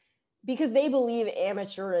place because they believe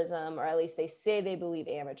amateurism, or at least they say they believe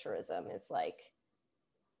amateurism is like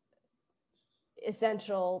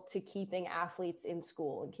essential to keeping athletes in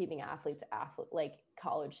school and keeping athletes like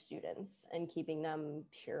college students and keeping them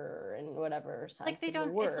pure and whatever sense like they of the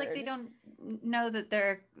don't word. It's like they don't know that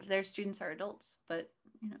their students are adults, but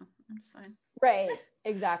that's fine. Right,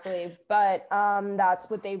 exactly. But that's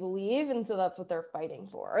what they believe, and so that's what they're fighting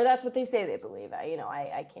for, or that's what they say they believe.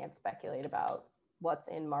 I can't speculate about what's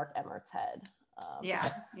in Mark Emmert's head. Yeah.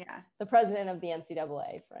 The president of the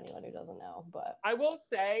NCAA, for anyone who doesn't know. But I will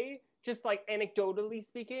say, just like anecdotally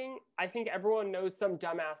speaking, I think everyone knows some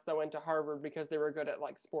dumbass that went to Harvard because they were good at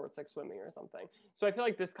like sports, like swimming or something. So I feel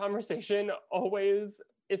like this conversation always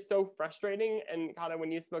is so frustrating. And kind of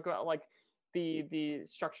when you spoke about like the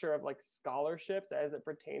structure of like scholarships as it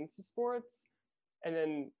pertains to sports, and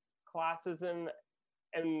then classism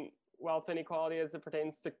and wealth inequality as it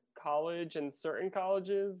pertains to college and certain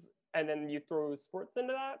colleges, and then you throw sports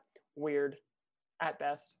into that, weird at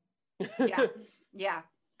best. Yeah.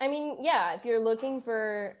 I mean, yeah, if you're looking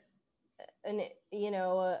for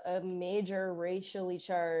a major racially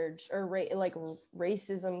charged or like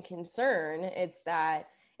racism concern, it's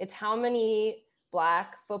how many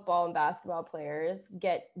Black football and basketball players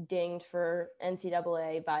get dinged for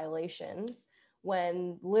NCAA violations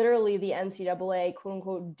when literally the NCAA, quote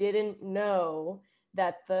unquote, didn't know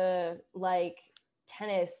that the like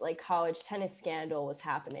tennis, like college tennis scandal was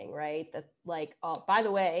happening, right? That like, by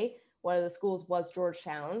the way, one of the schools was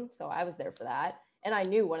Georgetown, so I was there for that, and I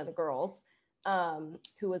knew one of the girls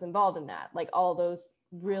who was involved in that. Like all those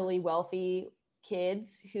really wealthy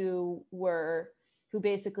kids who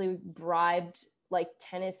basically bribed like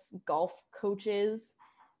tennis golf coaches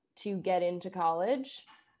to get into college,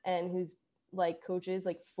 and whose like coaches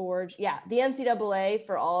like forged. Yeah, the NCAA,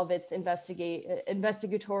 for all of its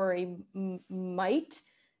investigatory might,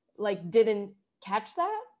 like didn't catch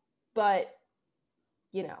that, but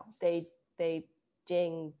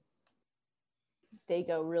they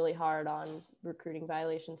go really hard on recruiting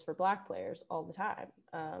violations for Black players all the time.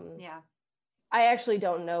 I actually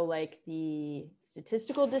don't know like the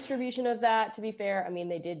statistical distribution of that, to be fair. I mean,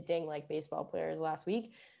 they did ding like baseball players last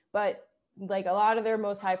week, but like a lot of their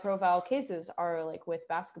most high profile cases are like with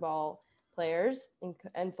basketball players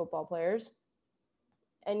and football players.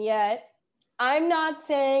 And yet I'm not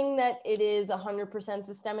saying that it is 100%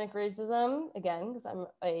 systemic racism, again, because I'm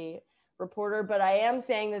a reporter, but I am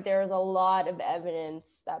saying that there is a lot of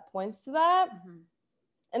evidence that points to that.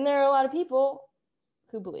 And there are a lot of people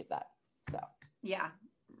who believe that. So yeah,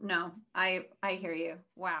 no, I hear you.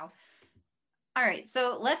 Wow. All right,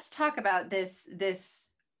 so let's talk about this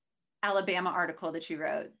Alabama article that you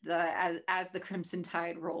wrote, as the Crimson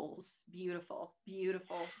Tide rolls. Beautiful.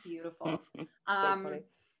 So funny.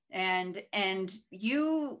 And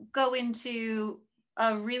you go into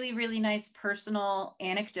a really, really nice personal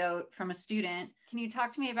anecdote from a student. Can you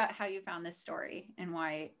talk to me about how you found this story and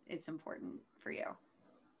why it's important for you?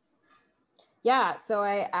 Yeah, so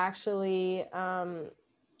I actually, I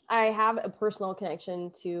have a personal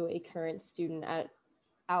connection to a current student at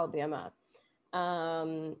Alabama.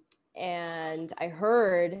 Um, and I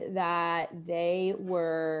heard that they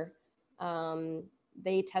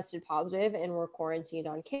tested positive and were quarantined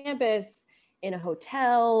on campus in a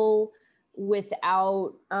hotel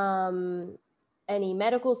without any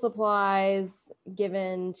medical supplies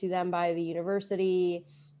given to them by the university.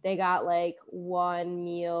 They got like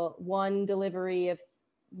one delivery of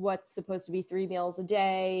what's supposed to be 3 meals a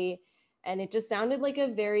day. And it just sounded like a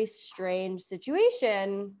very strange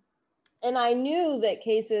situation. And I knew that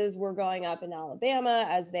cases were going up in Alabama,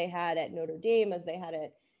 as they had at Notre Dame, as they had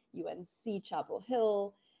at UNC Chapel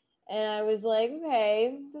Hill. And I was like,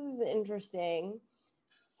 okay, this is interesting.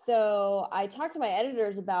 So I talked to my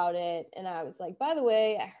editors about it, and I was like, by the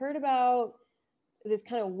way, I heard about this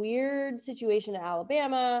kind of weird situation in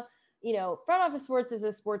Alabama. You know, Front Office Sports is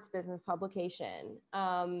a sports business publication.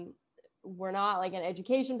 We're not like an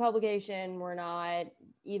education publication. We're not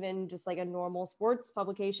even just like a normal sports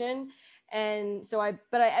publication. And so I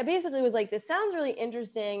basically was like, this sounds really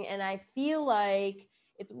interesting. And I feel like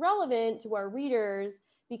it's relevant to our readers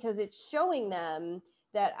because it's showing them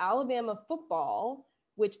that Alabama football,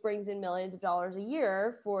 which brings in millions of dollars a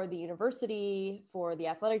year for the university, for the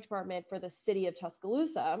athletic department, for the city of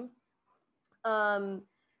Tuscaloosa,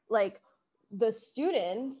 like the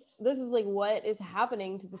students, this is like what is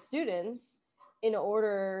happening to the students in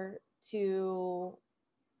order to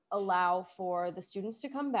allow for the students to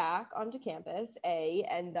come back onto campus, A,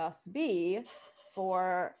 and thus B,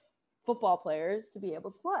 for football players to be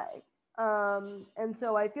able to play. And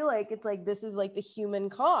so I feel like it's like, this is like the human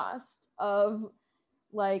cost of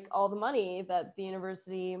like all the money that the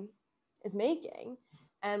university is making.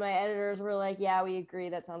 And my editors were like, yeah, we agree.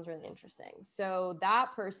 That sounds really interesting. So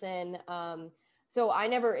that person, so I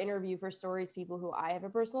never interview for stories people who I have a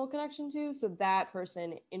personal connection to. So that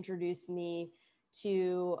person introduced me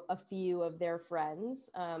to a few of their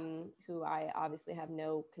friends, who I obviously have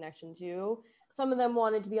no connection to. Some of them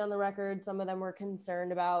wanted to be on the record. Some of them were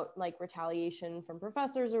concerned about like retaliation from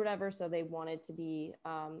professors or whatever. So they wanted to be,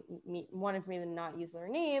 wanted for me to not use their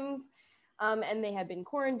names. And they had been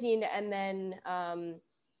quarantined. And then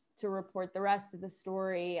to report the rest of the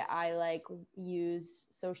story, I like use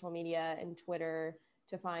social media and Twitter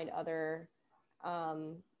to find other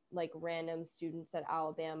like random students at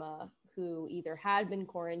Alabama who either had been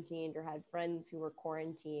quarantined or had friends who were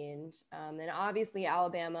quarantined. And obviously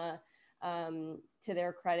Alabama, to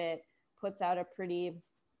their credit, puts out a pretty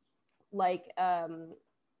like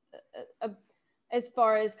as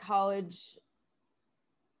far as college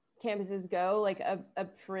campuses go, like a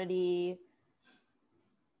pretty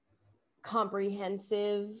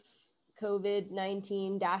comprehensive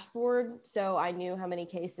COVID-19 dashboard. So I knew how many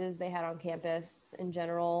cases they had on campus in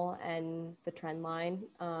general and the trend line.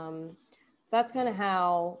 So that's kind of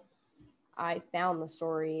how I found the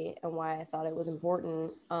story and why I thought it was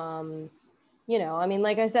important. You know, I mean,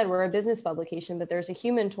 like I said, we're a business publication, but there's a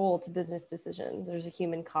human toll to business decisions. There's a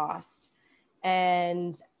human cost.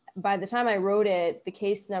 And by the time I wrote it, the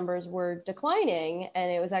case numbers were declining,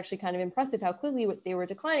 and it was actually kind of impressive how quickly they were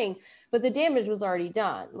declining, but the damage was already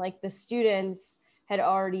done. Like the students had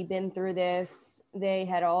already been through this. They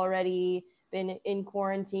had already been in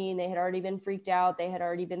quarantine. They had already been freaked out. They had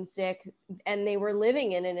already been sick, and they were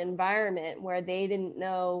living in an environment where they didn't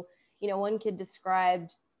know, you know, one kid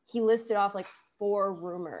described, he listed off like 4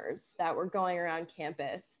 rumors that were going around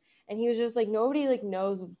campus. And he was just like, nobody like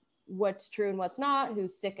knows what's true and what's not,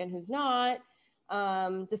 who's sick and who's not,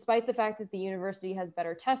 despite the fact that the university has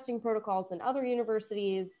better testing protocols than other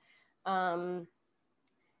universities. And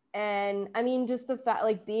I mean, just the fact,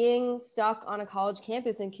 like being stuck on a college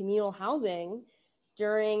campus in communal housing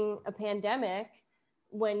during a pandemic,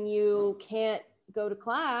 when you can't go to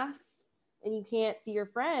class and you can't see your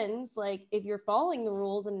friends, like if you're following the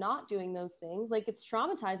rules and not doing those things, like it's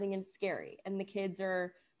traumatizing and scary. And the kids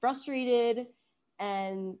are frustrated,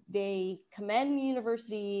 and they commend the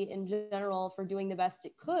university in general for doing the best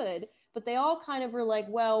it could, but they all kind of were like,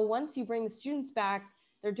 well, once you bring the students back,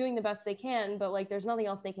 they're doing the best they can, but like there's nothing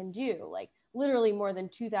else they can do. Like literally more than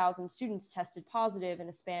 2,000 students tested positive in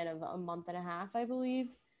a span of a month and a half, I believe.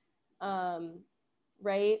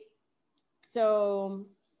 Right? So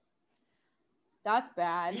that's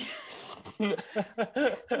bad. And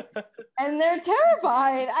they're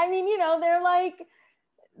terrified. I mean, you know, they're like,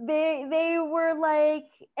 they were like,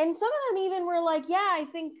 and some of them even were like, yeah, I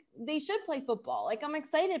think they should play football. Like, I'm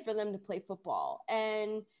excited for them to play football.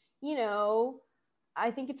 And, you know, I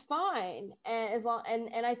think it's fine. And as long,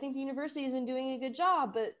 and I think the university has been doing a good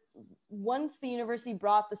job. But once the university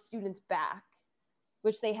brought the students back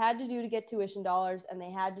which they had to do to get tuition dollars and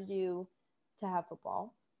they had to do to have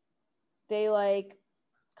football. They like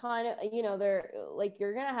kind of, you know, they're like,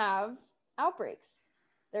 you're going to have outbreaks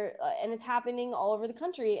there. And it's happening all over the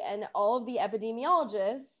country. And all of the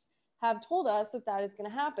epidemiologists have told us that that is going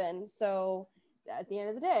to happen. So at the end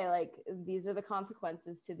of the day, like, these are the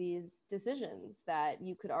consequences to these decisions that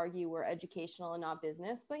you could argue were educational and not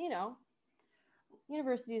business, but you know,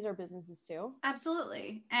 universities are businesses too.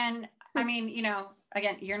 Absolutely. And I mean, you know,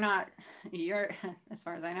 again, you're, as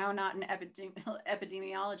far as I know, not an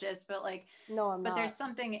epidemiologist, but like, no, I'm not. There's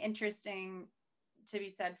something interesting to be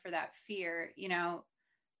said for that fear. You know,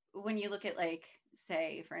 when you look at, like,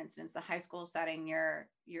 say, for instance, the high school setting, you're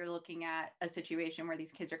looking at a situation where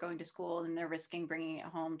these kids are going to school and they're risking bringing it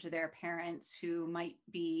home to their parents who might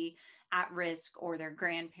be at risk, or their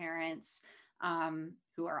grandparents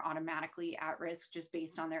who are automatically at risk just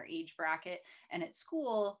based on their age bracket. And at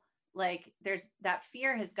school, like, there's that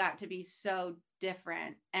fear has got to be so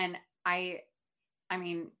different. And I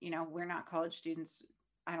mean, you know, we're not college students.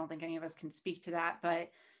 I don't think any of us can speak to that, but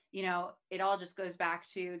you know, it all just goes back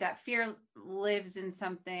to that fear lives in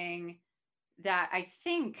something that I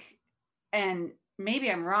think, and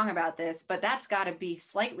maybe I'm wrong about this, but that's got to be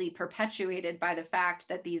slightly perpetuated by the fact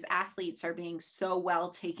that these athletes are being so well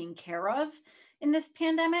taken care of in this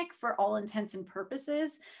pandemic for all intents and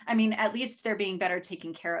purposes. I mean, at least they're being better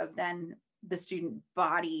taken care of than the student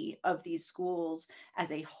body of these schools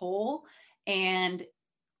as a whole. And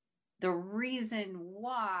the reason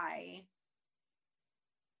why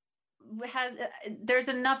there's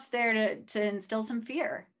enough there to instill some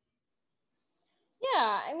fear.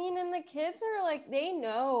 Yeah, I mean, and the kids are like, they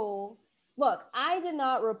know. Look, I did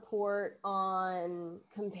not report on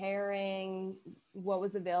comparing what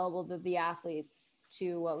was available to the athletes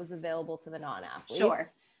to what was available to the non-athletes. Sure.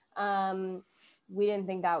 We didn't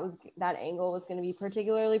think that angle was going to be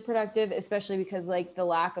particularly productive, especially because like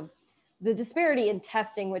the disparity in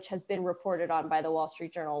testing, which has been reported on by the Wall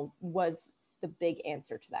Street Journal, was the big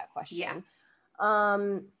answer to that question. Yeah.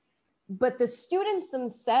 But the students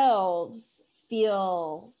themselves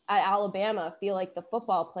at Alabama feel like the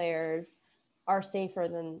football players are safer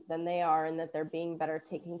than they are, and that they're being better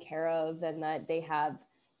taken care of, and that they have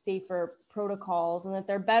safer protocols, and that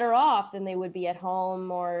they're better off than they would be at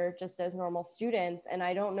home or just as normal students. And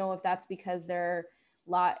I don't know if that's because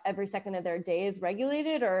every second of their day is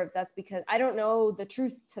regulated, or if that's because I don't know the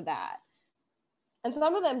truth to that. And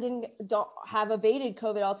some of them don't have evaded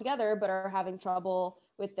COVID altogether, but are having trouble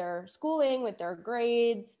with their schooling, with their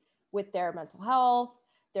grades, with their mental health.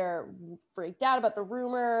 They're freaked out about the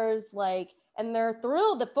rumors, like, and they're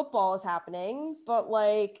thrilled that football is happening, but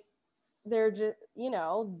like, they're just, you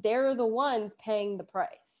know, they're the ones paying the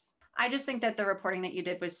price. I just think that the reporting that you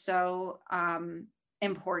did was so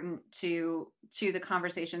important to the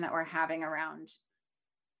conversation that we're having around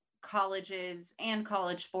colleges and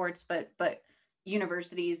college sports, but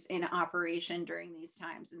universities in operation during these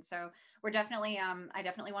times. And so we're definitely, I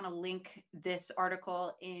definitely want to link this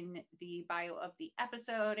article in the bio of the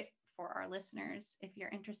episode for our listeners, if you're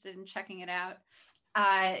interested in checking it out.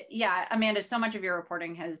 Yeah, Amanda, so much of your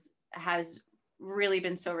reporting has really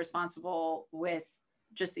been so responsible with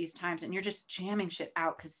just these times, and you're just jamming shit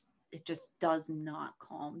out because it just does not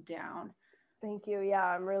calm down. Thank you. Yeah,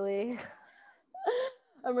 I'm really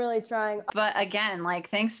trying. But again, like,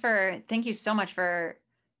 thank you so much for,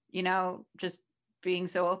 you know, just being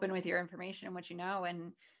so open with your information and what you know,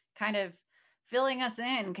 and kind of filling us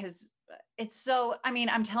in, because it's so, I mean,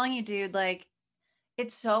 I'm telling you, dude, like,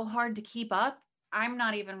 it's so hard to keep up. I'm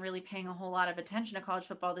not even really paying a whole lot of attention to college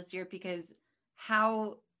football this year, because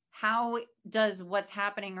how does what's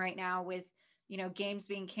happening right now with, you know, games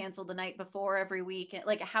being canceled the night before every week,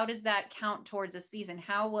 like, how does that count towards a season?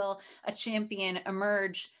 How will a champion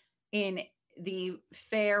emerge in the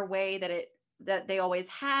fair way that they always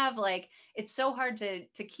have? Like, it's so hard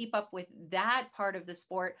to keep up with that part of the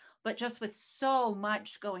sport, but just with so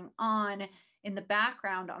much going on in the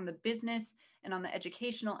background on the business and on the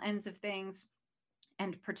educational ends of things.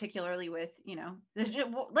 And particularly with, you know,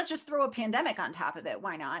 let's just throw a pandemic on top of it.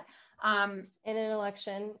 Why not? In an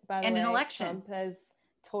election, by the way, Trump has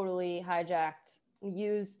totally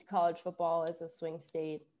used college football as a swing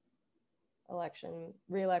state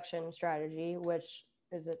re-election strategy, which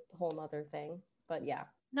is a whole nother thing. But yeah.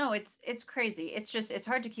 No, it's crazy. It's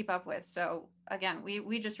hard to keep up with. So again,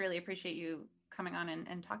 we just really appreciate you coming on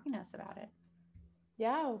and talking to us about it.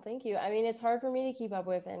 Yeah, well, thank you. I mean, it's hard for me to keep up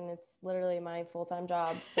with, and it's literally my full-time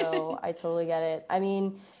job. So I totally get it. I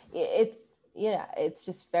mean, it's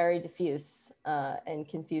just very diffuse and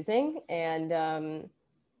confusing. And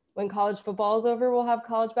when college football is over, we'll have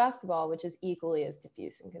college basketball, which is equally as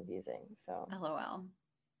diffuse and confusing. So LOL.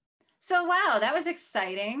 So wow, that was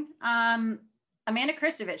exciting. Amanda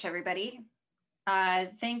Christovich, everybody.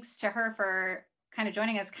 Thanks to her for kind of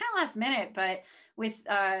joining us kind of last minute, but with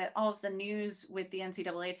all of the news with the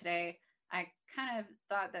NCAA today, I kind of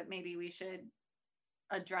thought that maybe we should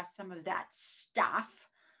address some of that stuff.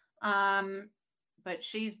 But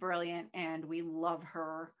she's brilliant and we love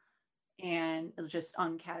her, and just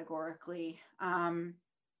uncategorically.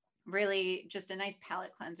 Really just a nice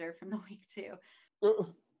palate cleanser from the week too.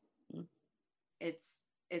 It's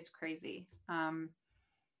crazy.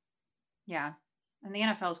 Yeah. And the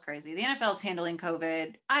NFL is crazy. The NFL is handling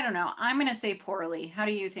COVID. I don't know. I'm going to say poorly. How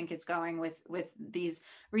do you think it's going with these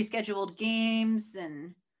rescheduled games?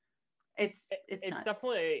 And it's nuts.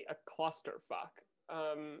 Definitely a clusterfuck.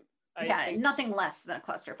 I think nothing less than a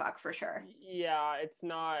clusterfuck for sure. Yeah, it's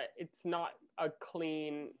not a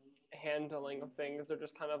clean handling of things. They're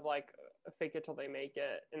just kind of like fake it till they make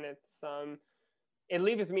it, and it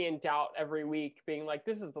leaves me in doubt every week, being like,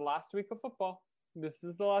 "This is the last week of football. This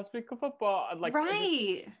is the last week of football." Like,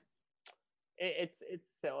 right. It's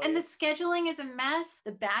silly. And the scheduling is a mess.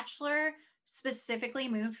 The Bachelor specifically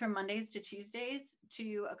moved from Mondays to Tuesdays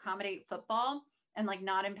to accommodate football and like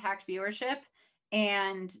not impact viewership.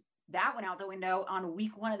 And that went out the window on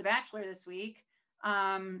week 1 of The Bachelor this week.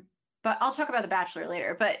 But I'll talk about The Bachelor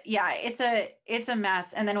later. But yeah, it's a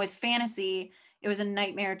mess. And then with fantasy, it was a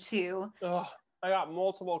nightmare too. Ugh, I got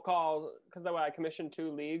multiple calls because I commissioned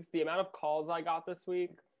 2 leagues. The amount of calls I got this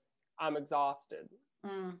week, I'm exhausted.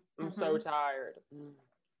 I'm so tired.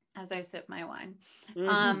 As I sip my wine.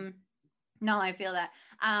 Mm-hmm. No, I feel that.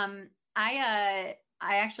 I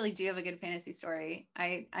actually do have a good fantasy story.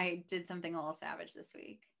 I did something a little savage this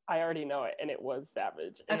week. I already know it, and it was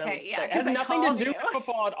savage. And okay, yeah, it has nothing to do with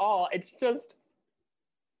football at all. It's just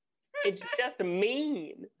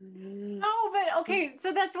mean. Oh, but okay,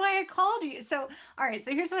 so that's why I called you. So, all right,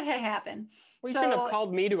 so here's what had happened. Well, you shouldn't have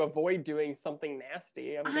called me to avoid doing something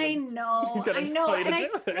nasty. I know, and I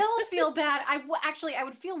still feel bad. I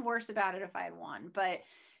would feel worse about it if I had won, but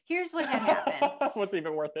here's what had happened. Wasn't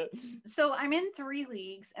even worth it. So I'm in 3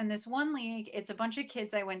 leagues, and this one league, it's a bunch of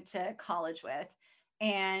kids I went to college with,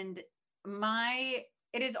 and it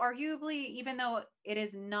is arguably, even though it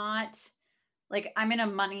is not like I'm in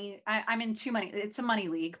 2 money, it's a money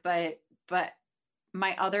league, but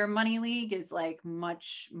my other money league is like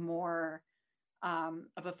much more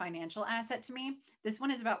of a financial asset to me. This one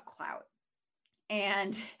is about clout.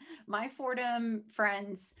 And my Fordham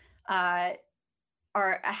friends have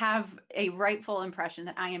a rightful impression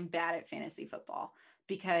that I am bad at fantasy football,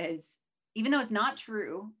 because even though it's not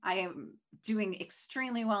true, I am doing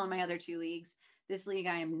extremely well in my other 2 leagues. This league,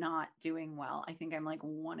 I am not doing well. I think I'm like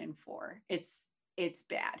 1-4. It's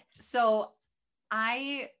bad. So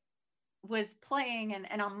I was playing,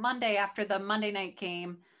 and on Monday, after the Monday night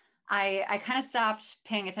game, I kind of stopped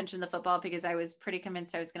paying attention to the football because I was pretty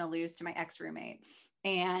convinced I was going to lose to my ex-roommate.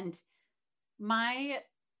 And my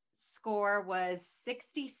score was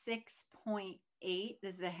 66.8.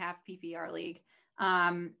 This is a half PPR league.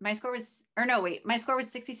 My score was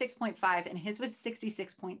 66.5 and his was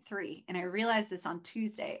 66.3. And I realized this on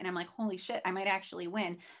Tuesday, and I'm like, holy shit, I might actually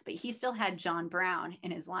win. But he still had John Brown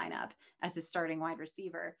in his lineup as his starting wide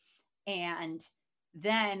receiver. And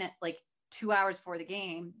then like 2 hours before the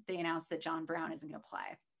game, they announced that John Brown isn't going to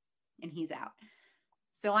play and he's out.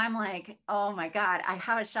 So I'm like, oh my God, I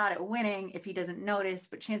have a shot at winning if he doesn't notice,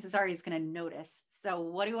 but chances are he's going to notice. So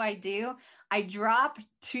what do? I drop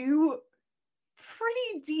 2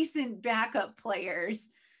 pretty decent backup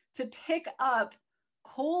players to pick up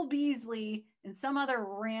Cole Beasley and some other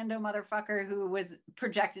random motherfucker who was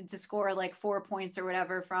projected to score like 4 points or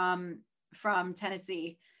whatever from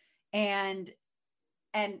Tennessee. And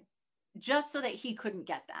just so that he couldn't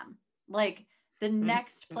get them. Like the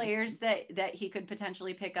next players that he could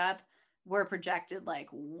potentially pick up were projected like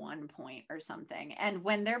 1 point or something. And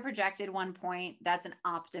when they're projected 1 point, that's an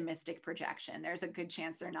optimistic projection. There's a good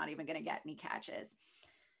chance they're not even going to get any catches.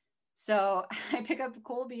 So I pick up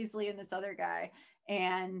Cole Beasley and this other guy,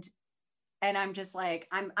 and I'm just like,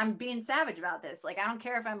 I'm being savage about this. Like, I don't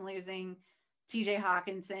care if I'm losing TJ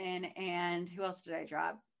Hawkinson, and who else did I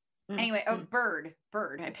drop? Anyway, Bird.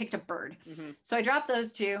 I picked up Bird. So I dropped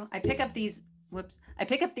those 2. I pick up these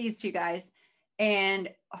 2 guys and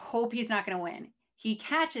hope he's not going to win. He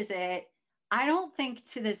catches it. I don't think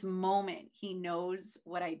to this moment he knows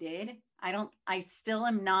what I did. I still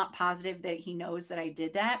am not positive that he knows that I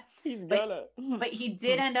did that. He's but, gonna. but he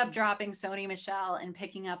did end up dropping Sony Michelle and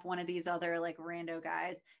picking up one of these other like rando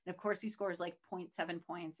guys. And of course he scores like 0.7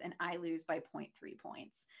 points and I lose by 0.3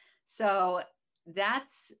 points. So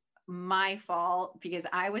that's my fault because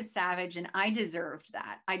I was savage and I deserved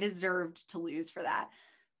that. I deserved to lose for that.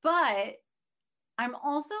 But I'm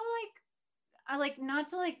also like, I like not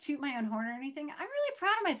to like toot my own horn or anything. I'm really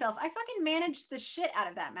proud of myself. I fucking managed the shit out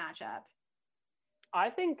of that matchup. I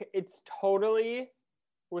think it's totally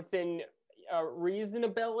within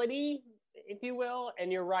reasonability, if you will,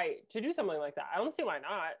 and you're right to do something like that. I don't see why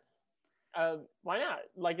not. Why not?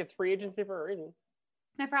 Like it's free agency for a reason.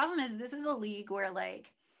 My problem is this is a league where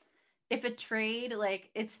like if a trade, like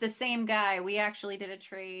it's the same guy. We actually did a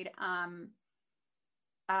trade.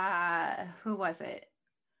 Who was it?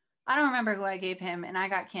 I don't remember who I gave him, and I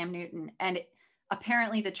got Cam Newton. And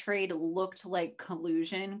apparently the trade looked like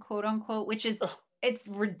collusion, quote unquote, which is it's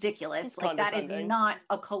ridiculous. It's like that is not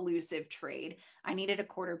a collusive trade. I needed a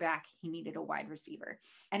quarterback. He needed a wide receiver.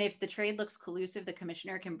 And if the trade looks collusive, the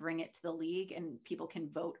commissioner can bring it to the league and people can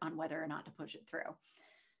vote on whether or not to push it through.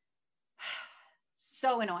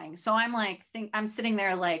 So annoying. So I'm like, I'm sitting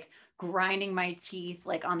there like grinding my teeth,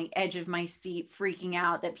 like on the edge of my seat, freaking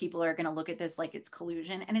out that people are going to look at this like it's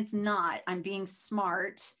collusion. And it's not. I'm being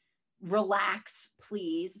smart. Relax,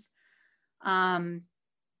 please.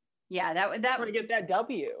 Yeah, that trying to get that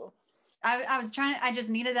W. I I just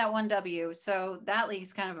needed that one W. So that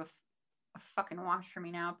league's kind of a fucking wash for me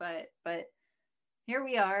now, but here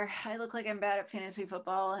we are. I look like I'm bad at fantasy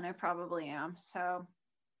football and I probably am. So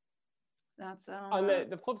that's on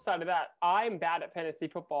the flip side of that, I'm bad at fantasy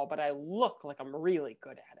football, but I look like I'm really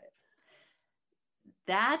good at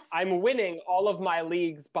it. I'm winning all of my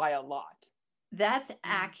leagues by a lot. That's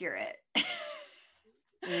accurate.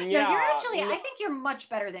 Yeah, no, you're actually, I think you're much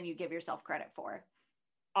better than you give yourself credit for.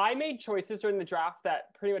 I made choices during the draft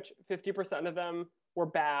that pretty much 50% of them were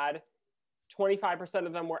bad, 25%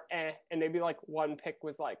 of them were and maybe like one pick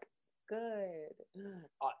was like good.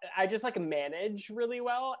 I just like manage really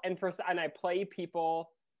well, and I play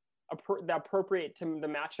people that appropriate to the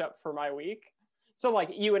matchup for my week. So like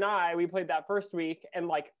you and we played that first week, and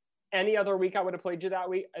like any other week I would have played you that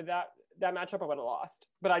week, that matchup I would have lost.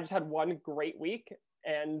 But I just had one great week,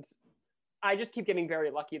 and I just keep getting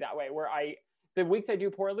very lucky that way. Where the weeks I do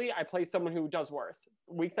poorly, I play someone who does worse.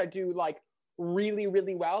 Weeks I do like really,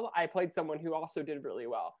 really well, I played someone who also did really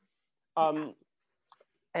well.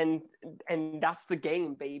 And that's the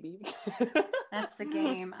game, baby. That's the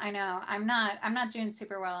game. I know. I'm not doing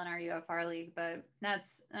super well in our UFR league, but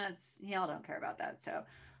that's y'all don't care about that. So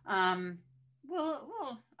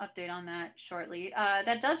we'll update on that shortly.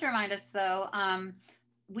 That does remind us though,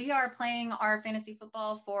 we are playing our fantasy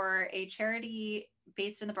football for a charity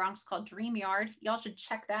based in the Bronx called Dream Yard. Y'all should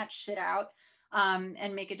check that shit out.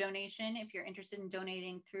 And make a donation. If you're interested in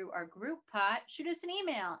donating through our group pot, shoot us an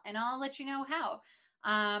email and I'll let you know how.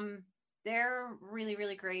 They're really,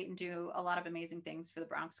 really great and do a lot of amazing things for the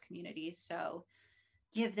Bronx community. So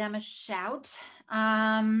give them a shout.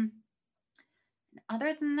 Other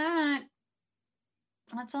than that,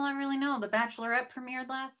 that's all I really know. The Bachelorette premiered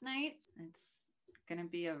last night. It's going to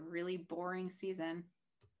be a really boring season.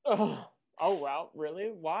 Oh, wow.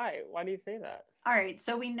 Really? Why? Why do you say that? All right.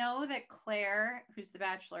 So we know that Claire, who's the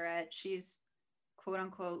Bachelorette, she's quote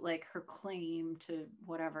unquote, like her claim to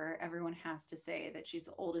whatever everyone has to say that she's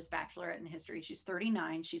the oldest Bachelorette in history. She's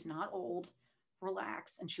 39. She's not old.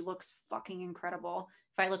 Relax. And she looks fucking incredible.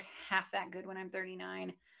 If I look half that good when I'm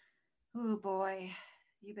 39, oh boy,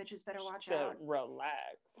 you bitches better watch out.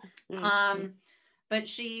 Relax. But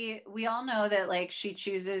we all know that like she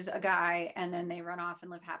chooses a guy and then they run off and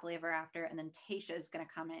live happily ever after. And then Tayshia's going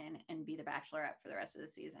to come in and be the Bachelorette for the rest of the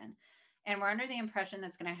season. And we're under the impression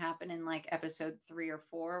that's going to happen in like episode 3 or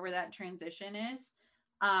 4 where that transition is.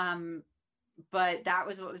 But that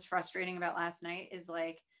was what was frustrating about last night is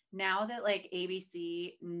like, now that like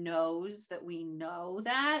ABC knows that we know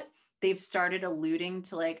that, they've started alluding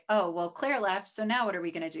to like, oh, well, Claire left. So now what are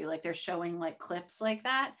we going to do? Like they're showing like clips like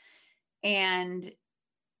that.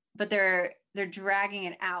 But they're dragging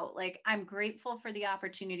it out. Like I'm grateful for the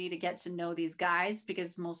opportunity to get to know these guys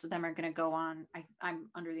because most of them are going to go on. I'm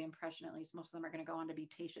under the impression at least most of them are going to go on to be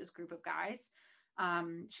Tayshia's group of guys.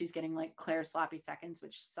 She's getting like Claire sloppy seconds,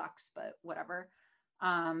 which sucks, but whatever.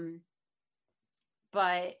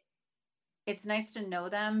 But it's nice to know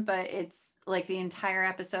them, but it's like the entire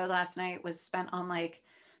episode last night was spent on like,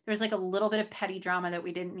 there was like a little bit of petty drama that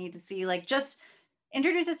we didn't need to see. Like just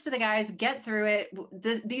introduce us to the guys, get through it.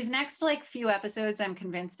 These next like few episodes, I'm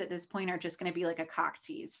convinced at this point, are just going to be like a cock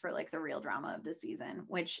tease for like the real drama of the season,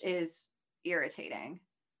 which is irritating.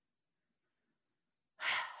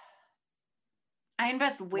 I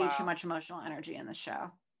invest way too much emotional energy in this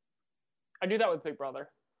show. I do that with Big Brother.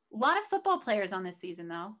 A lot of football players on this season,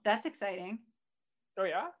 though. That's exciting. Oh,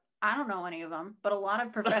 yeah? I don't know any of them, but a lot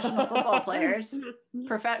of professional football players,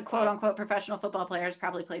 quote unquote professional football players,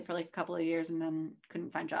 probably played for like a couple of years and then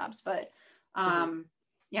couldn't find jobs. But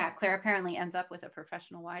yeah, Claire apparently ends up with a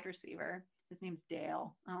professional wide receiver. His name's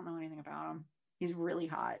Dale. I don't know anything about him. He's really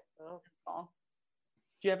hot. Oh. That's all.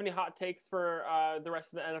 Do you have any hot takes for the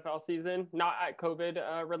rest of the NFL season? Not at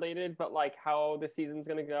COVID related, but like how the season's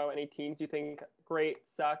going to go. Any teams you think great,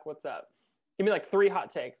 suck? What's up? Give me like 3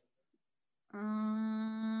 hot takes.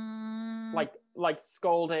 Like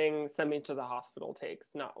scolding, send me to the hospital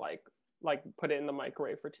takes, not like put it in the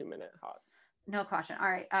microwave for 2-minute hot. No caution. All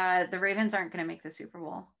right. The Ravens aren't going to make the Super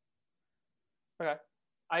Bowl. Okay.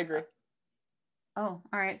 I agree. Oh,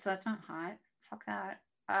 all right. So that's not hot. Fuck that.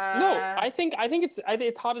 No, I think it's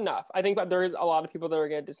hot enough. I think that there's a lot of people that are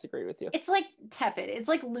going to disagree with you. It's like tepid. It's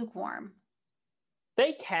like lukewarm.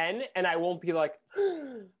 They can, and I won't be like.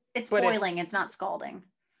 It's boiling. It's not scalding.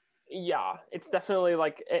 Yeah, it's definitely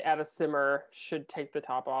like at a simmer. Should take the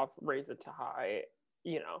top off, raise it to high.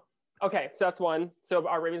 Okay, so that's one. So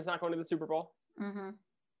our Ravens not going to the Super Bowl. Mm-hmm.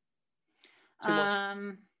 2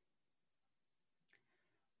 more.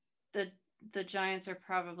 The Giants are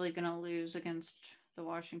probably going to lose against the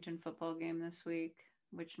Washington football game this week,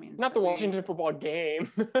 which means not the Washington football game.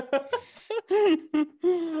 The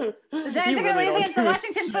Giants are going to lose against the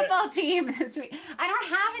Washington football team this week. I don't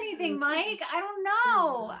have anything, Mike. I don't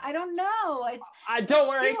know. I don't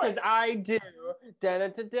worry, because I do.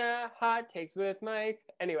 Da-da-da-da, hot takes with Mike.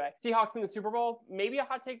 Anyway, Seahawks in the Super Bowl. Maybe a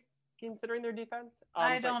hot take considering their defense.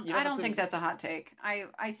 I don't think that's a hot take.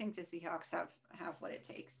 I think the Seahawks have what it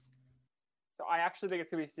takes. So I actually think it's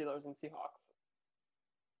going to be Steelers and Seahawks.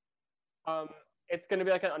 It's going to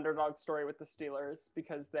be like an underdog story with the Steelers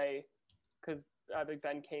because Big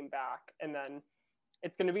Ben came back, and then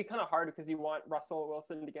it's going to be kind of hard because you want Russell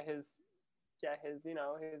Wilson to get his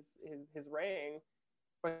ring,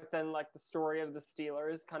 but then like the story of the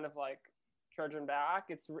Steelers kind of like trudging back.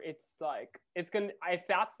 It's like it's going to, if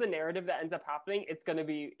that's the narrative that ends up happening, it's going to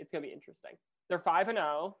be interesting. They're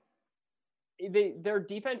 5-0. Their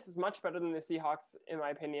defense is much better than the Seahawks, in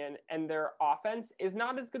my opinion, and their offense is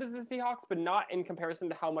not as good as the Seahawks, but not in comparison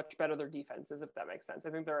to how much better their defense is, if that makes sense.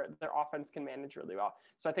 I think their offense can manage really well.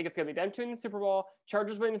 So I think it's going to be them 2 in the Super Bowl,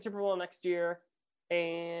 Chargers winning the Super Bowl next year,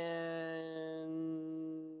 and...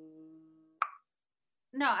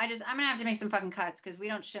 No, I'm going to have to make some fucking cuts because we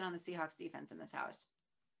don't shit on the Seahawks defense in this house.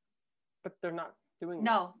 But they're not doing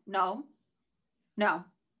No.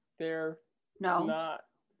 They're not.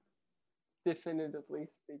 Definitively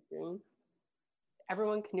speaking.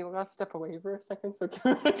 Everyone, can you step away for a second so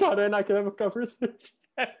Tana and I can have a conversation?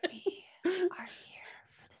 We are here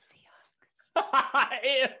for the Seahawks.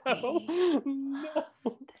 No.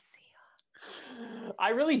 The Seahawks. I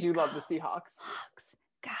really do love the Seahawks. Seahawks,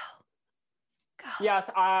 go. Yes,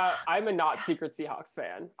 I'm a not secret Seahawks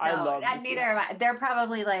fan. I love the neither am I. They're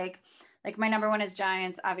probably like my number 1 is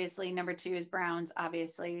Giants, obviously. Number 2 is Browns,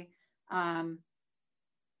 obviously.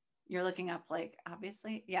 You're looking up like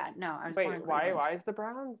obviously. Yeah, no, I was born in Cleveland. Why is the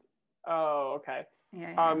Browns? Oh, okay.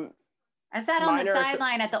 Yeah. I sat on the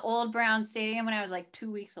sideline at the old Brown Stadium when I was like 2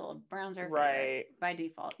 weeks old. Browns are favorite by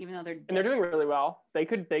default, even though they're dicks. And they're doing really well. They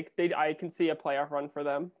I can see a playoff run for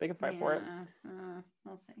them. They can fight for it.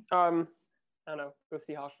 We'll see. I don't know. Go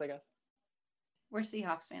Seahawks, I guess. We're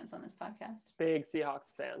Seahawks fans on this podcast. Big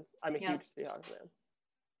Seahawks fans. I'm a huge Seahawks fan.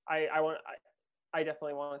 I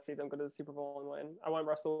definitely want to see them go to the Super Bowl and win. I want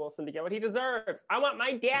Russell Wilson to get what he deserves. I want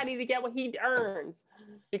my daddy to get what he earns.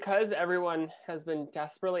 Because everyone has been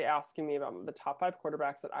desperately asking me about the top 5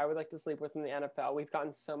 quarterbacks that I would like to sleep with in the NFL. We've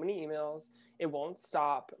gotten so many emails. It won't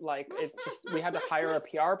stop. Like, it's just, we had to hire a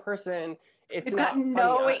PR person. We've gotten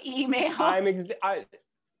no email. I'm exhausted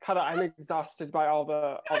by all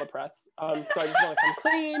the press. So I just want to come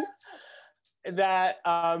clean. That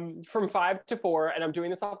from 5 to 4, and I'm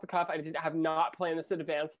doing this off the cuff. I have not planned this in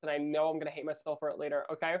advance, and I know I'm gonna hate myself for it later.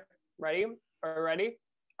 Okay, ready? Are you ready?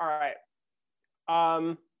 All right.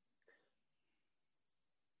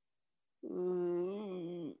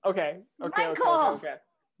 Okay.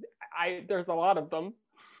 There's a lot of them.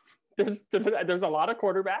 There's a lot of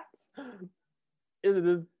quarterbacks.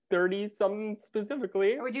 There's 30 some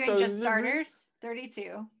specifically. Are we doing just starters?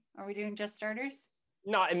 32. Are we doing just starters?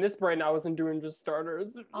 Not in this brand. I wasn't doing just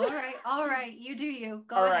starters. All right. You do you.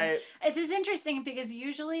 Go All ahead. right. It's just interesting because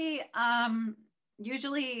usually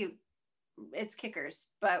it's kickers,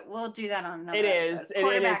 but we'll do that on another episode.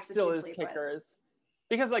 It still is kickers.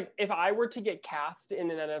 Because like if I were to get cast in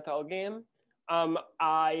an NFL game,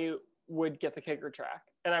 I would get the kicker track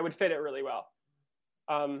and I would fit it really well.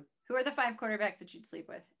 Who are the 5 quarterbacks that you'd sleep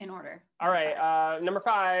with in order? All right. Number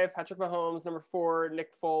 5, Patrick Mahomes. Number 4,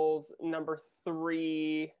 Nick Foles. Number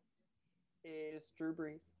 3 is Drew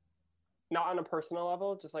Brees. Not on a personal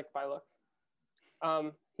level, just like by looks.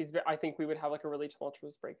 I think we would have like a really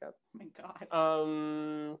tumultuous breakup. Oh my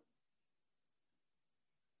God.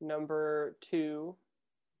 Number 2,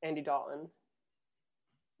 Andy Dalton.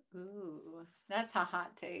 Ooh, that's a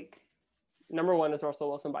hot take. Number 1 is Russell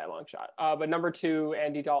Wilson by a long shot. But number 2,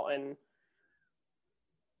 Andy Dalton.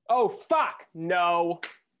 Oh, fuck! No.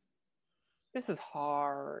 This is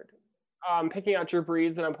hard. I'm picking out Drew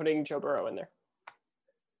Brees and I'm putting Joe Burrow in there.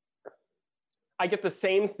 I get the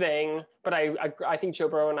same thing, but I think Joe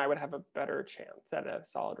Burrow and I would have a better chance at a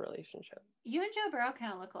solid relationship. You and Joe Burrow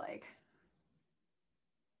kind of look alike.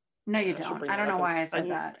 No, you don't. I don't know why I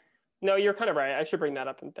said that. No, you're kind of right. I should bring that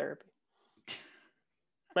up in therapy.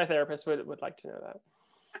 My therapist would like to know that.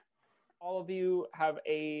 All of you have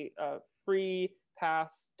a free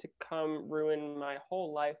pass to come ruin my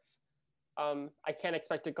whole life. I can't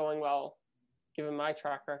expect it going well, given my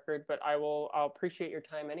track record, but I'll appreciate your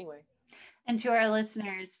time anyway. And to our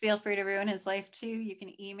listeners, feel free to ruin his life too. You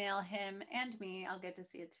can email him and me. I'll get to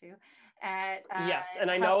see it too. Yes,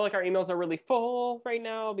 and I know like our emails are really full right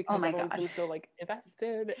now because everyone's been so like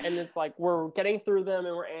invested, and it's like we're getting through them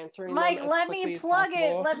and we're answering. Mike, them let me plug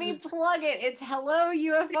it. Let me plug it. It's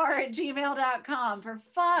helloufr@gmail.com. For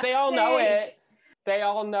fuck's sake. They all know it. They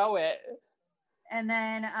all know it. And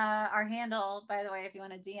then our handle, by the way, if you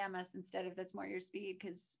want to DM us instead, if that's more your speed,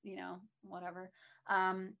 because whatever.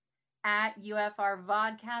 At UFR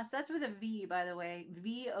Vodcast. That's with a V, by the way.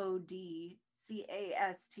 VODCAST.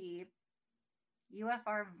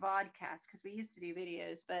 UFR Vodcast, because we used to do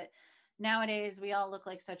videos, but nowadays we all look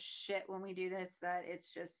like such shit when we do this that it's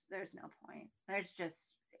just, there's no point.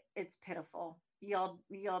 It's pitiful. Y'all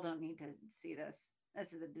don't need to see this.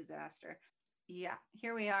 This is a disaster. Yeah,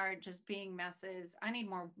 here we are just being messes. I need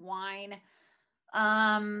more wine.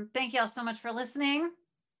 Thank y'all so much for listening.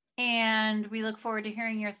 And we look forward to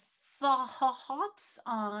hearing your thoughts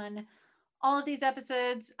on all of these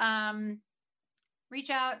episodes. Reach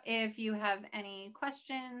out if you have any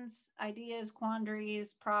questions, ideas,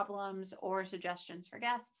 quandaries, problems, or suggestions for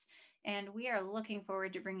guests. And we are looking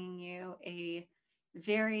forward to bringing you a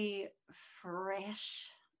very fresh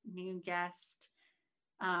new guest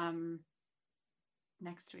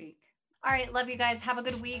next week. All right, love you guys. Have a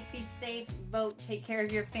good week. Be safe, vote, take care of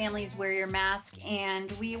your families, wear your mask, and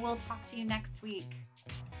we will talk to you next week.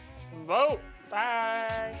 Vote.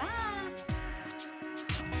 Bye. Bye.